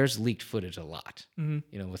because there's leaked footage a lot,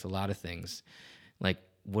 with a lot of things, like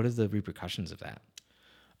what are the repercussions of that?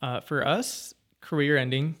 For us, career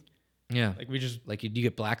ending. Yeah. Like we just like you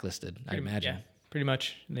get blacklisted, I imagine. Yeah, pretty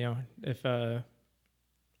much. If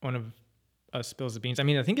one of us spills the beans. I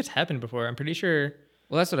mean, I think it's happened before. I'm pretty sure.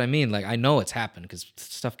 Well, that's what I mean. Like I know it's happened because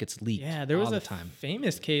stuff gets leaked. Yeah, there was all a the time.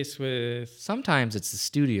 Famous case with. Sometimes it's the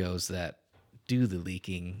studios that do the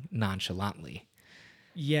leaking nonchalantly.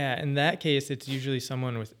 Yeah, in that case, it's usually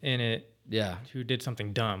someone within it. Yeah. Who did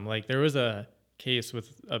something dumb. Like there was a case with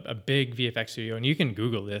a big VFX studio, and you can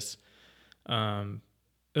Google this.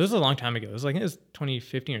 It was a long time ago. It was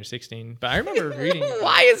 2015 or 16. But I remember reading.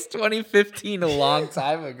 Why is 2015 a long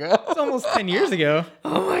time ago? It's almost 10 years ago.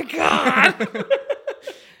 Oh my god.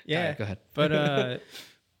 Yeah. Right, go ahead. But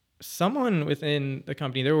someone within the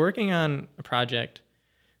company, they're working on a project,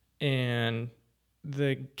 and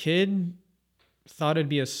the kid thought it'd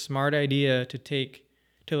be a smart idea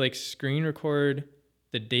to screen record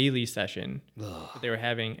the daily session that they were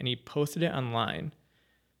having, and he posted it online.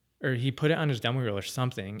 Or he put it on his demo reel or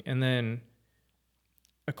something. And then,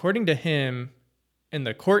 according to him, in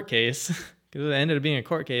the court case, because it ended up being a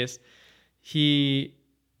court case, he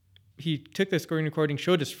took the screen recording,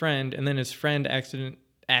 showed his friend, and then his friend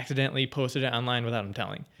accidentally posted it online without him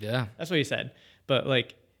telling. Yeah. That's what he said.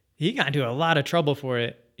 But, he got into a lot of trouble for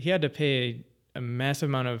it. He had to pay a massive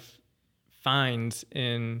amount of fines,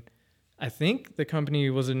 and I think the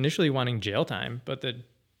company was initially wanting jail time, but the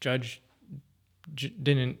judge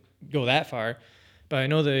didn't go that far. But I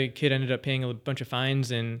know the kid ended up paying a bunch of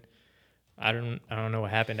fines, and I don't know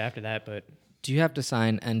what happened after that. But do you have to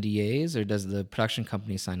sign NDAs, or does the production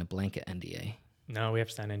company sign a blanket NDA? No, we have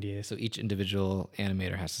to sign NDAs. So each individual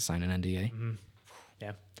animator has to sign an NDA. Mm-hmm.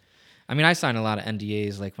 Yeah. I mean, I sign a lot of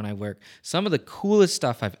NDAs. Like when I work, some of the coolest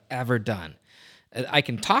stuff I've ever done. I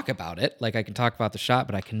can talk about it, like I can talk about the shot,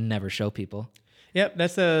 but I can never show people. Yep,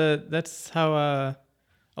 that's how a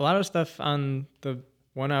lot of stuff on the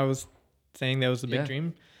one I was saying that was the big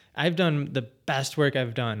dream. I've done the best work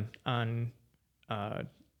I've done on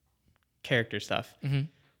character stuff. Mm-hmm.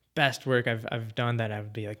 Best work I've done that I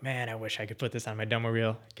would be like, man, I wish I could put this on my demo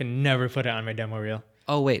reel. Can never put it on my demo reel.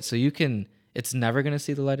 Oh wait, so you can? It's never gonna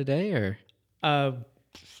see the light of day, or? I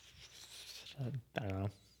don't know.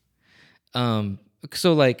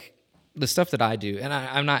 So like the stuff that I do, and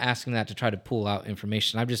I'm not asking that to try to pull out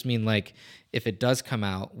information. I just mean like, if it does come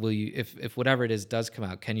out, will you, if whatever it is does come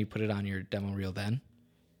out, can you put it on your demo reel then?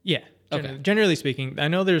 Yeah. Okay. Generally speaking, I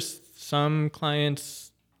know there's some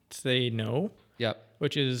clients say no. Yep.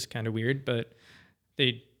 Which is kind of weird, but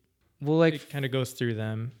it kind of goes through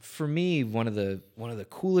them. For me, one of the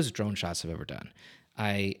coolest drone shots I've ever done.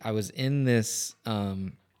 I was in this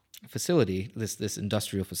facility, this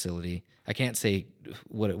industrial facility. I can't say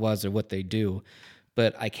what it was or what they do,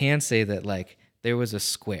 but I can say that like there was a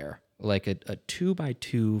square, like a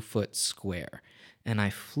 2x2 foot square, and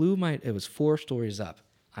it was 4 stories up.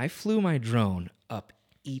 I flew my drone up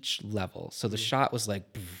each level, so the shot was like,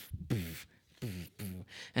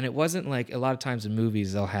 and it wasn't like a lot of times in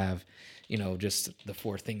movies they'll have, just the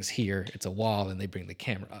 4 things here. It's a wall, and they bring the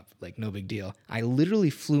camera up, like no big deal. I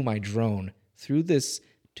literally flew my drone through this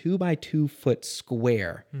 2x2 foot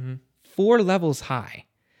square, 4 levels high,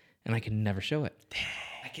 and I can never show it.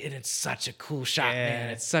 And it's such a cool shot, man.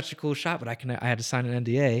 It's such a cool shot, but I had to sign an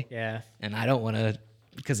NDA. Yeah. And I don't want to,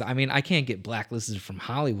 because I mean, I can't get blacklisted from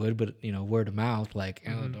Hollywood, but you know, word of mouth, like,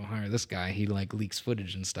 oh, don't hire this guy. He like leaks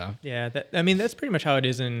footage and stuff. Yeah. That's pretty much how it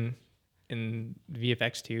is in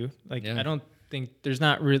VFX too. Like, I don't think there's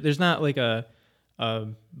not like a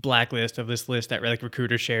blacklist of this list that like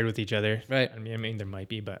recruiters shared with each other. Right. I mean, there might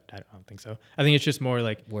be, but I don't think so. I think it's just more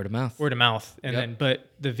like Word of mouth. And then,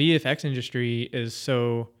 but the VFX industry is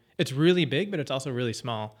it's really big, but it's also really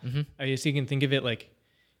small. I guess you can think of it like,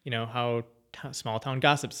 you know, how small town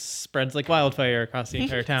gossip spreads like wildfire across the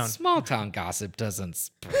entire town. Small town gossip doesn't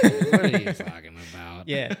spread. What are you talking about?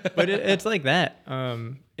 Yeah, but it's like that.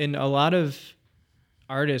 And a lot of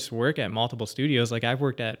artists work at multiple studios. Like I've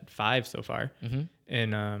worked at 5 so far,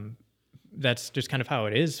 and that's just kind of how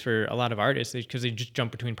it is for a lot of artists, because they just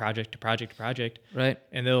jump between project to project to project. Right.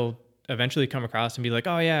 And they'll eventually come across and be like,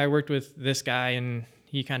 oh yeah, I worked with this guy and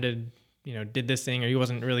he kind of, you know, did this thing, or he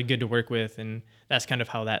wasn't really good to work with, and that's kind of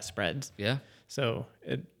how that spreads. Yeah. So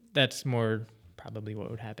that's more probably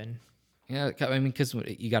what would happen. Yeah, I mean, because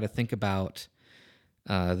you got to think about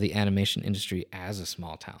the animation industry as a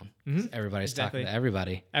small town. Everybody's talking to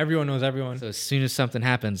everybody. Everyone knows everyone. So as soon as something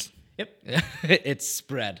happens, it's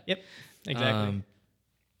spread. Yep, exactly.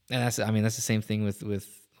 And that's the same thing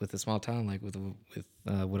with a small town, like with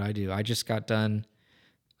what I do. I just got done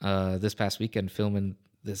this past weekend filming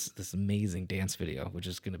this amazing dance video, which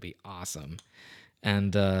is going to be awesome.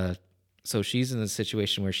 And so she's in a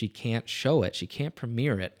situation where she can't show it, she can't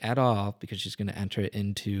premiere it at all, because she's going to enter it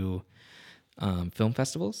into film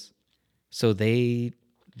festivals. So they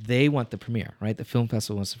want the premiere, right? The film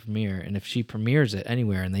festival wants to premiere, and if she premieres it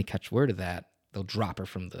anywhere and they catch word of that, they'll drop her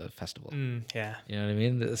from the festival. Yeah. You know what I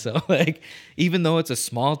mean? So like, even though it's a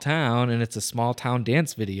small town and it's a small town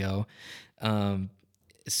dance video,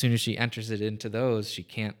 as soon as she enters it into those, she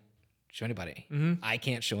can't show anybody. I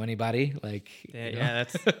can't show anybody. Like,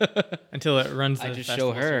 that's until it runs. I just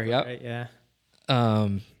show her. Yep. Right? Yeah.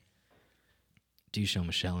 Do you show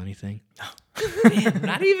Michelle anything? No. Man,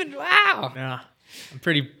 not even. Wow. No, I'm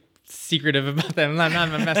pretty secretive about that. I'm not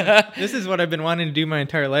messing. This is what I've been wanting to do my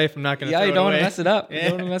entire life. I'm not gonna. Yeah, you don't want to mess it up. You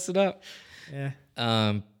don't want to mess it up.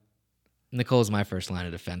 Yeah. Nicole's my first line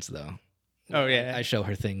of defense, though. Oh yeah. I show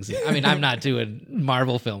her things. I mean, I'm not doing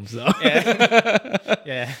Marvel films though.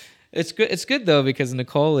 Yeah. It's good. It's good though, because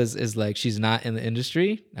Nicole is like, she's not in the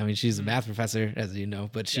industry. I mean, she's a math professor, as you know,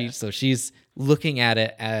 but she's looking at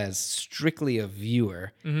it as strictly a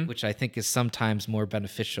viewer, which I think is sometimes more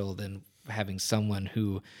beneficial than having someone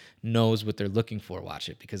who knows what they're looking for watch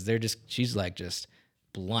it, because she's like just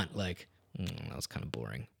blunt, like, that was kind of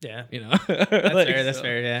boring. Yeah. You know, That's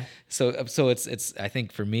fair. Yeah. So it's I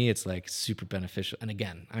think for me it's like super beneficial. And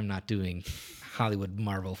again, I'm not doing Hollywood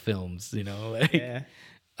Marvel films, you know. Like, Yeah.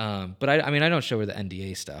 But I mean, I don't show her the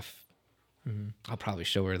NDA stuff. I'll probably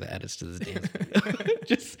show her the edits to this dance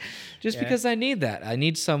video. just because I need that. I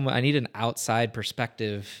need an outside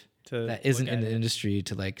perspective that isn't in the industry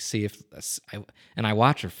to like see if I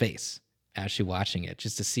watch her face as she's watching it,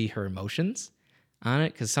 just to see her emotions on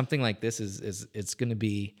it, because something like this is it's gonna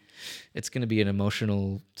be an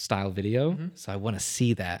emotional style video. So I want to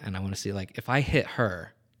see that, and I want to see, like, if I hit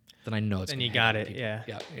her, then I know it's. Then you got it. People.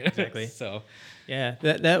 Yeah. Exactly. So yeah,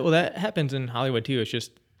 that happens in Hollywood too. It's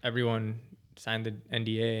just everyone signed the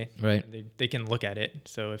NDA. Right. They can look at it.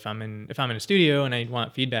 So if I'm in a studio and I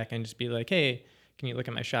want feedback, I can just be like, hey, can you look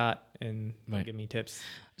at my shot and give me tips?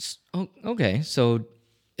 Okay. So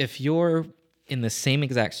if you're in the same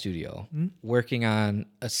exact studio working on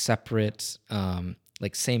a separate,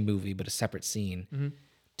 like same movie, but a separate scene,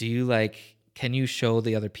 do you can you show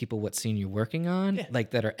the other people what scene you're working on,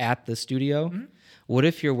 like that are at the studio? What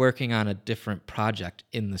if you're working on a different project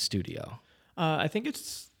in the studio? I think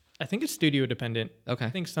it's studio dependent. Okay. I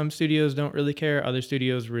think some studios don't really care. Other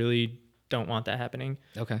studios really don't want that happening.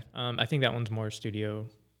 Okay. I think that one's more studio.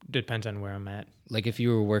 Depends on where I'm at. Like if you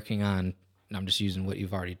were working on, I'm just using what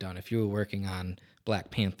you've already done. If you were working on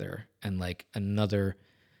Black Panther and like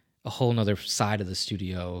a whole nother side of the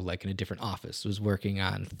studio, like in a different office, was working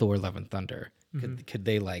on Thor: Love and Thunder, could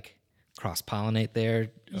they like cross-pollinate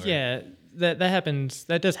there? Or? Yeah, that happens.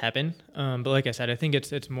 That does happen. But like I said, I think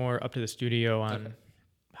it's more up to the studio on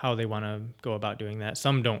how they want to go about doing that.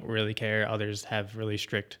 Some don't really care. Others have really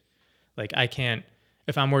strict. Like I can't,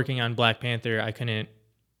 if I'm working on Black Panther, I couldn't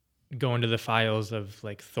go into the files of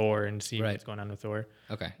like Thor and see what's going on with Thor.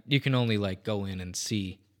 Okay, you can only like go in and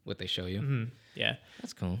see what they show you. Yeah,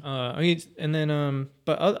 that's cool. I mean, and then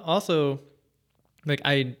but also, like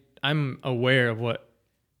I'm aware of what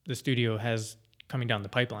the studio has coming down the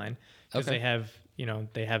pipeline, because they have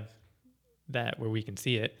that where we can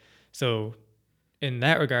see it. So in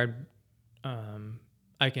that regard,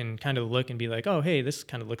 I can kind of look and be like, oh, hey, this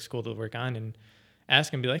kind of looks cool to work on, and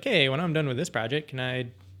ask and be like, hey, when I'm done with this project, can I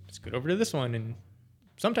scoot over to this one? And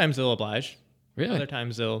sometimes they'll oblige. Really? Other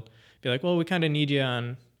times they'll be like, well, we kind of need you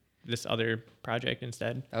on this other project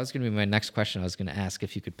instead. That was going to be my next question. I was going to ask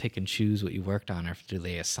if you could pick and choose what you worked on, or do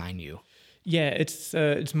they assign you? Yeah,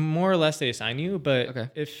 it's more or less they assign you, but Okay.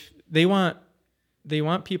 if they want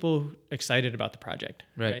people excited about the project,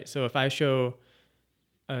 Right. So if I show,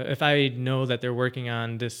 if I know that they're working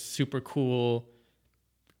on this super cool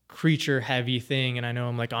creature heavy thing, and I know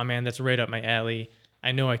I'm like, oh man, that's right up my alley.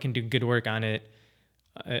 I know I can do good work on it.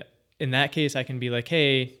 In that case, I can be like,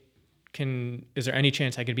 hey, is there any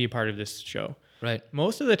chance I could be a part of this show? Right.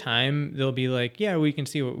 Most of the time they'll be like, yeah, we can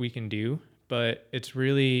see what we can do, but it's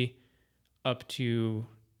really up to,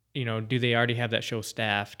 do they already have that show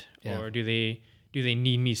staffed, or do they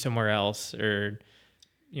need me somewhere else, or,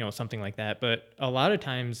 something like that. But a lot of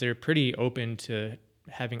times they're pretty open to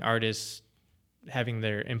having artists having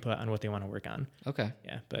their input on what they want to work on. Okay.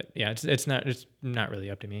 Yeah. But yeah, it's not really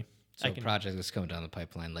up to me. So a project that's coming down the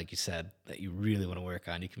pipeline, like you said, that you really want to work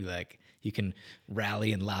on, you can be like, you can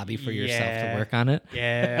rally and lobby for yourself to work on it.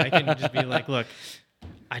 Yeah, I can just be like, look,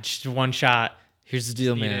 I just one shot. Here's the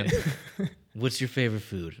deal, man. What's your favorite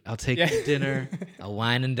food? I'll take you to dinner. I'll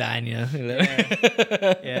wine and dine you.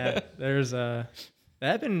 Yeah. There's that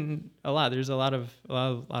happened a lot. There's a lot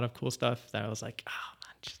of cool stuff that I was like, oh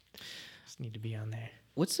man, just need to be on there.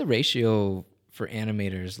 What's the ratio for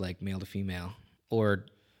animators, like male to female, or?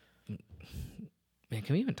 Man,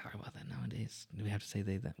 can we even talk about that nowadays? Do we have to say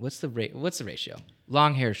that? What's the ratio?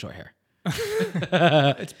 Long hair, short hair?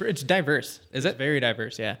 It's diverse. Is it? It's very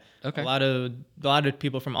diverse? Yeah. Okay. A lot of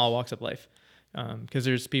people from all walks of life, because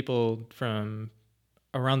there's people from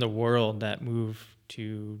around the world that move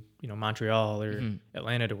to Montreal or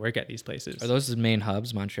Atlanta to work at these places. Are those the main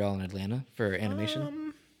hubs, Montreal and Atlanta, for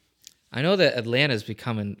animation? I know that Atlanta's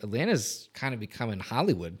kind of becoming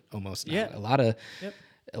Hollywood almost now. Yeah.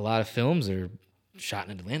 A lot of films are shot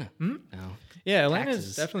in Atlanta now. Yeah,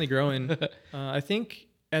 Atlanta's definitely growing. I think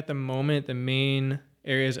at the moment, the main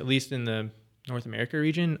areas, at least in the North America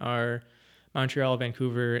region, are Montreal,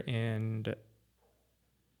 Vancouver, and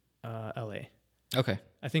LA. Okay.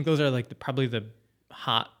 I think those are probably the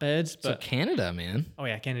hotbeds. But so Canada, man. Oh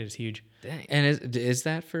yeah, Canada's huge. Dang. And is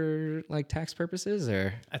that for like tax purposes,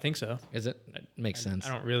 or I think so. is it? Makes sense.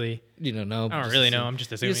 I don't really. You don't know. I don't really know. I'm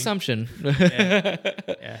just The assuming. assumption.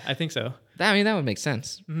 Yeah, I think so. That would make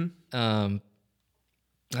sense. Mm-hmm.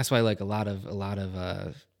 That's why like a lot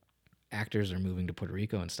of actors are moving to Puerto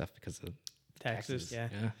Rico and stuff because of Taxes. Yeah.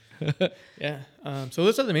 Yeah. Yeah. So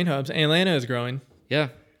those are the main hubs. Atlanta is growing. Yeah.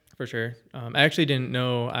 For sure. I actually didn't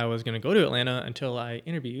know I was going to go to Atlanta until I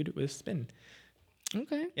interviewed with Spin.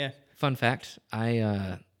 Okay. Yeah. Fun fact: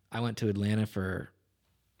 I went to Atlanta for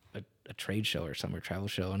a trade show or summer travel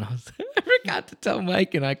show, and I forgot to tell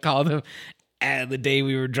Mike, and I called him the day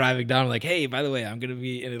we were driving down. I'm like, hey, by the way, I'm gonna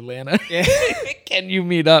be in Atlanta. Yeah. Can you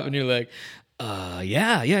meet up? And you're like,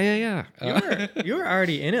 yeah. You were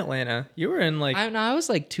already in Atlanta. You were in I was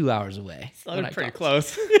like 2 hours away. So pretty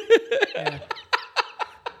close. Yeah.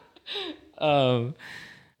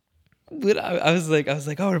 But I was like,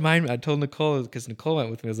 oh, remind me. I told Nicole, because Nicole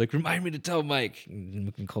went with me. I was like, remind me to tell Mike.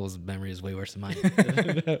 And Nicole's memory is way worse than mine.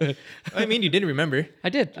 I mean, you did remember. I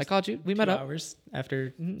did. I called you. We met 2 up. hours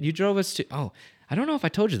after. You drove us to. Oh, I don't know if I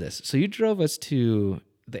told you this. So you drove us to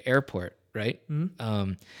the airport, right?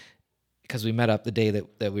 Mm-hmm. Because we met up the day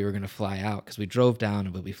that we were going to fly out. Because we drove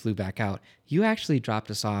down, but we flew back out. You actually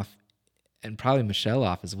dropped us off, and probably Michelle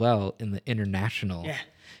off as well, in the international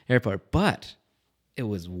airport. But it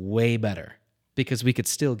was way better because we could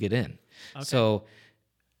still get in. Okay. So,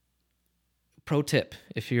 pro tip,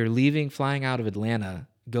 if you're flying out of Atlanta,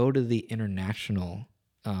 go to the international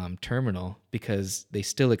terminal because they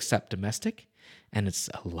still accept domestic, and it's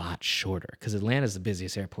a lot shorter because Atlanta's the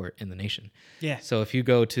busiest airport in the nation. Yeah. So if you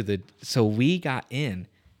go to so we got in,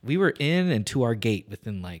 we were in and to our gate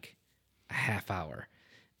within like a half hour.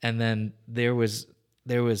 And then there was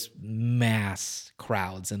mass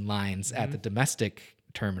crowds and lines at the domestic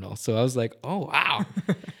terminal. So I was like, oh, wow.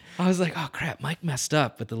 I was like, oh, crap, Mike messed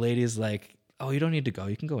up. But the lady is like, oh, you don't need to go.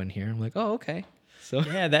 You can go in here. I'm like, oh, okay. So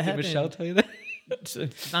yeah, that happened. Did Michelle tell you that?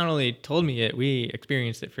 Not only told me it, we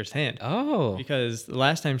experienced it firsthand. Oh. Because the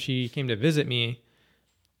last time she came to visit me,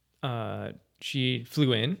 she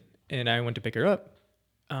flew in and I went to pick her up.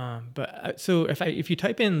 So if you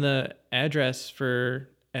type in the address for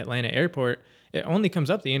Atlanta Airport, it only comes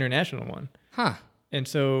up the international one. Huh. And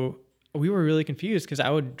so we were really confused because I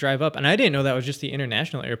would drive up and I didn't know that was just the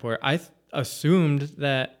international airport. I assumed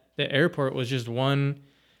that the airport was just one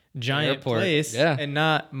giant place and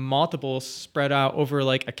not multiple spread out over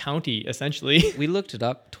like a county, essentially. We looked it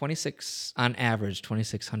up, on average,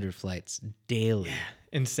 2,600 flights daily. Yeah.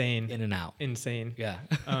 Insane. In and out. Insane. Yeah.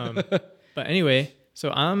 But anyway,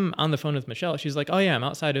 so I'm on the phone with Michelle. She's like, oh yeah, I'm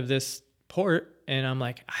outside of this port. And I'm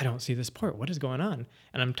like, I don't see this port. What is going on?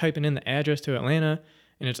 And I'm typing in the address to Atlanta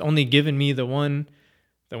and it's only given me the one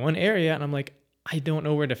area. And I'm like, I don't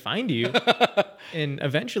know where to find you. And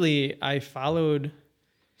eventually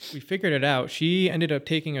we figured it out. She ended up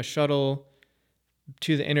taking a shuttle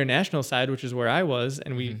to the international side, which is where I was.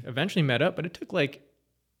 And we eventually met up, but it took like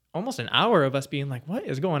almost an hour of us being like, what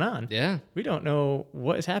is going on? Yeah. We don't know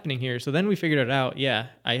what is happening here. So then we figured it out. Yeah.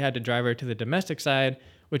 I had to drive her to the domestic side,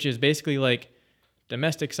 which is basically like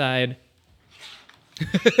domestic side,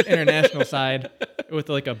 international side with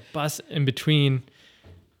like a bus in between.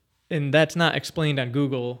 And that's not explained on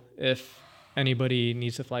Google if anybody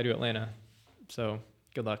needs to fly to Atlanta. So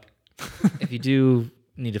good luck. If you do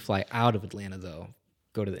need to fly out of Atlanta, though,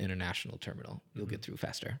 go to the international terminal. You'll get through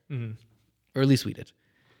faster. Mm-hmm. Or at least we did.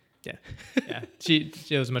 Yeah. Yeah.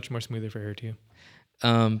 It was much more smoother for her too.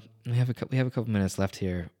 We have a couple minutes left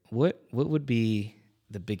here. What would be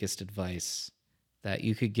the biggest advice that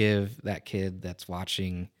you could give that kid that's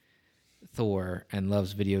watching Thor and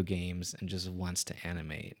loves video games and just wants to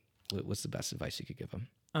animate? What's the best advice you could give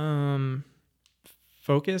them?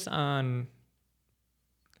 Focus on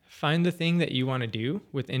find the thing that you want to do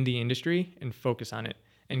within the industry and focus on it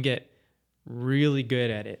and get really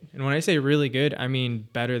good at it. And when I say really good, I mean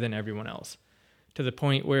better than everyone else, to the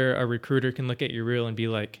point where a recruiter can look at your reel and be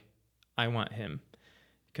like, I want him.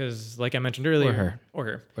 Because like I mentioned earlier, or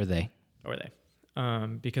her, or they.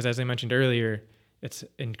 Because as I mentioned earlier, it's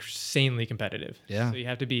insanely competitive. Yeah. So you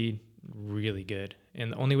have to be really good.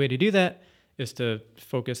 And the only way to do that is to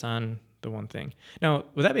focus on the one thing. Now,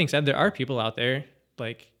 with that being said, there are people out there,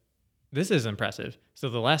 like, this is impressive. So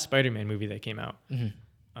the last Spider-Man movie that came out,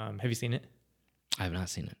 have you seen it? I have not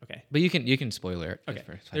seen it. Okay. But you can spoiler it. Okay.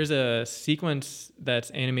 There's a sequence that's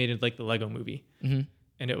animated like the Lego movie. Mm-hmm.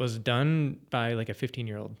 And it was done by like a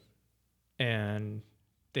 15-year-old. And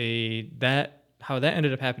how that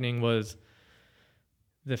ended up happening was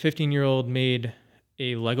the 15-year-old made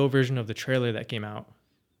a Lego version of the trailer that came out.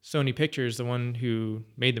 Sony Pictures, the one who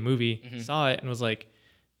made the movie, saw it and was like,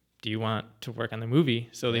 do you want to work on the movie?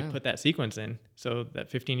 So they put that sequence in. So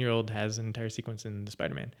that 15-year-old has an entire sequence in the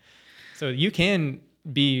Spider-Man. So you can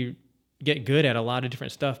get good at a lot of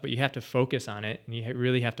different stuff, but you have to focus on it, and you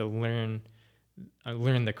really have to learn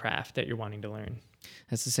the craft that you're wanting to learn.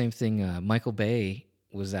 That's the same thing. Michael Bay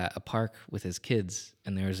was at a park with his kids,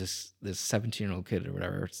 and there was this 17-year-old kid or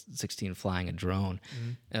whatever, 16, flying a drone,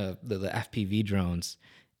 the FPV drones.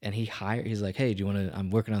 And he's like, hey, I'm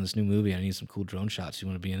working on this new movie. I need some cool drone shots. Do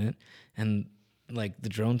you want to be in it? And like the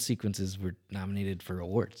drone sequences were nominated for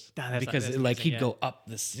awards because he'd go up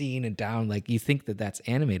the scene and down. Like you think that that's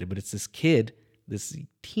animated, but it's this kid, this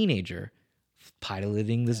teenager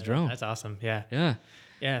piloting this drone. That's awesome. Yeah. Yeah.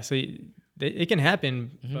 Yeah. So it can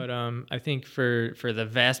happen, but I think for the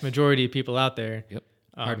vast majority of people out there,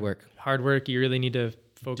 hard work. You really need to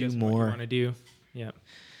focus on what you want to do. Yeah.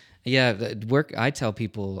 Yeah, I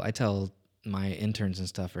tell my interns and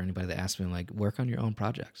stuff, or anybody that asks me, like, work on your own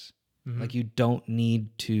projects. Mm-hmm. Like, you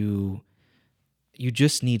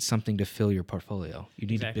just need something to fill your portfolio. You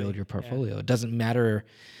need to build your portfolio. It doesn't matter.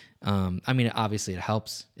 I mean, obviously it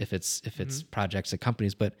helps if it's projects at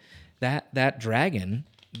companies, but that dragon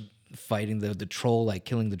fighting the troll, like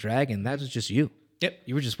killing the dragon, that was just you. Yep.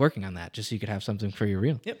 You were just working on that just so you could have something for your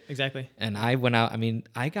reel. Yep, exactly. And I went out,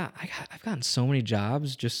 I've gotten so many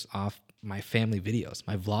jobs just off my family videos,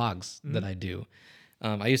 my vlogs that I do.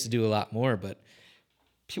 I used to do a lot more, but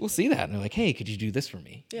people see that and they're like, hey, could you do this for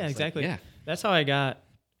me? Yeah, exactly. Like, yeah. That's how I got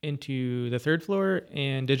into the Third Floor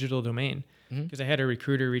and Digital Domain, because I had a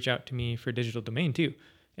recruiter reach out to me for Digital Domain too.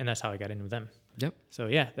 And that's how I got into them. Yep. So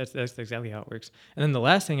yeah, that's exactly how it works. And then the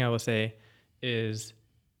last thing I will say is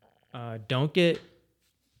don't get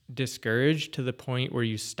discouraged to the point where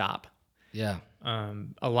you stop. Yeah.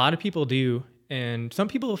 A lot of people do, and some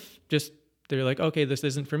people they're like, okay, this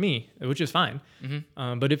isn't for me, which is fine.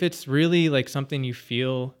 Mm-hmm. But if it's really like something you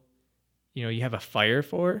feel, you have a fire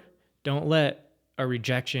for, don't let a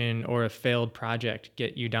rejection or a failed project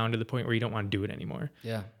get you down to the point where you don't want to do it anymore.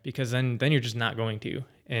 Yeah. Because then you're just not going to,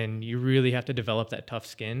 and you really have to develop that tough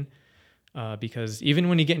skin. Because even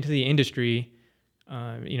when you get into the industry,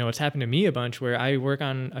 it's happened to me a bunch where I work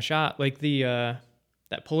on a shot like that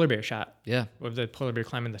polar bear shot. Yeah. Of the polar bear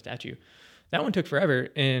climbing the statue. That one took forever.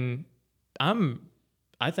 And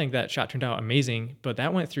I think that shot turned out amazing, but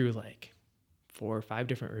that went through like 4 or 5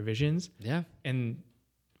 different revisions. Yeah. And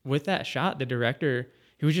with that shot, the director,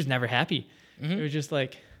 he was just never happy. Mm-hmm. It was just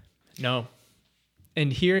like, no.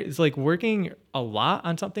 And here it's like working a lot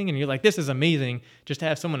on something and you're like, this is amazing. Just to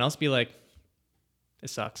have someone else be like, it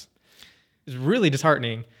sucks. It's really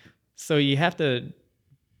disheartening. So you have to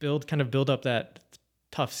build up that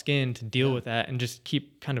tough skin to deal with that and just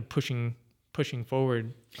keep kind of pushing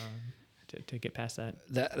forward to get past that.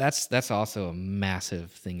 That's also a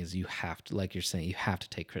massive thing is you have to, like you're saying, you have to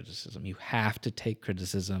take criticism. You have to take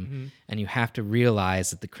criticism and you have to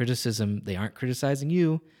realize that the criticism, they aren't criticizing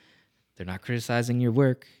you. They're not criticizing your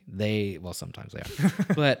work. Sometimes they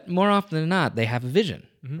are. But more often than not, they have a vision,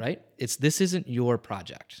 right? This isn't your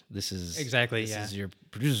project. This is your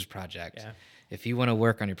producer's project. Yeah. If you want to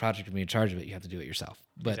work on your project and be in charge of it, you have to do it yourself.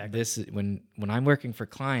 But this is when I'm working for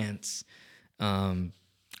clients,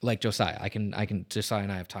 like Josiah, Josiah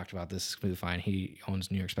and I have talked about this completely fine. He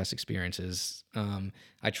owns New York's Best Experiences.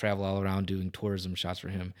 I travel all around doing tourism shots for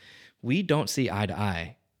him. We don't see eye to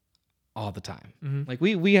eye all the time. Like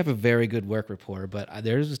we have a very good work rapport, but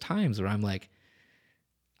there's times where I'm like,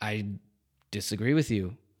 I disagree with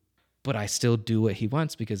you, but I still do what he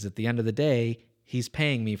wants because at the end of the day, he's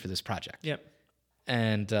paying me for this project. Yep.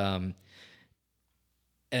 And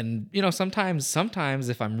you know, sometimes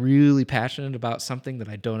if I'm really passionate about something that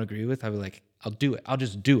I don't agree with, I'll be like, I'll do it. I'll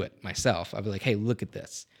just do it myself. I'll be like, hey, look at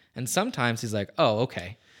this. And sometimes he's like, oh,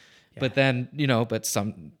 okay. Yeah. But then, you know,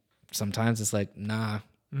 sometimes it's like, nah,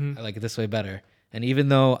 I like it this way better. And even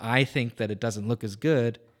though I think that it doesn't look as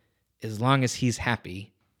good, as long as he's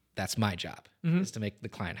happy, that's my job, is to make the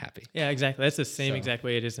client happy. Yeah, exactly. That's the same exact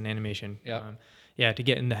way it is in animation. Yeah. To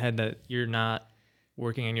get in the head that you're not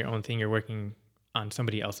working on your own thing, you're working on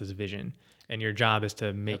somebody else's vision. And your job is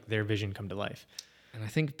to make their vision come to life. And I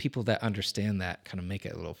think people that understand that kind of make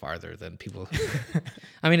it a little farther than people.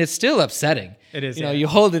 I mean, it's still upsetting. It is. You know, you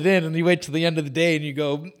hold it in and you wait till the end of the day and you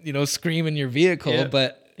go, you know, scream in your vehicle.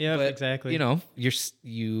 But exactly. You know,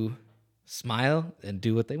 you smile and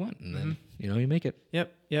do what they want, and then you know you make it.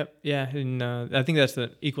 Yep. Yeah, and I think that's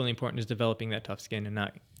equally important is developing that tough skin and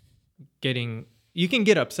not getting. You can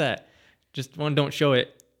get upset, just don't show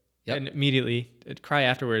it and immediately. Cry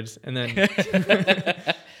afterwards, and then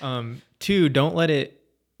 2, don't let it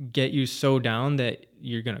get you so down that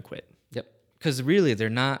you're gonna quit. Yep. Because really, they're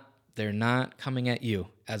not coming at you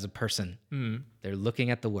as a person. They're looking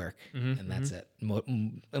at the work, and that's it.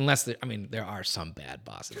 Unless there are some bad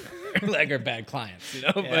bosses out there, like or bad clients, you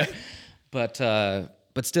know. Yeah. But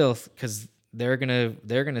still, because they're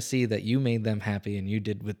gonna see that you made them happy and you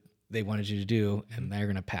did what they wanted you to do, and they're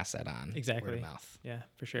gonna pass that on. Exactly. Word of mouth. Yeah,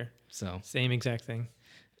 for sure. So same exact thing.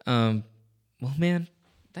 Well, man,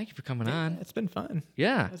 thank you for coming on. It's been fun.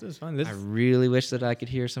 Yeah. This was fun. I really wish that I could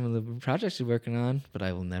hear some of the projects you're working on, but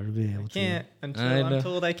I will never be able to. I can't until I'm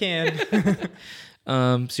told I can.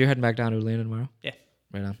 So you're heading back down to Atlanta tomorrow? Yeah.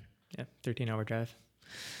 Right on. Yeah, 13-hour drive.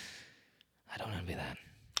 I don't envy that.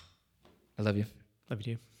 I love you. Love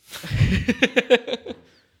you too.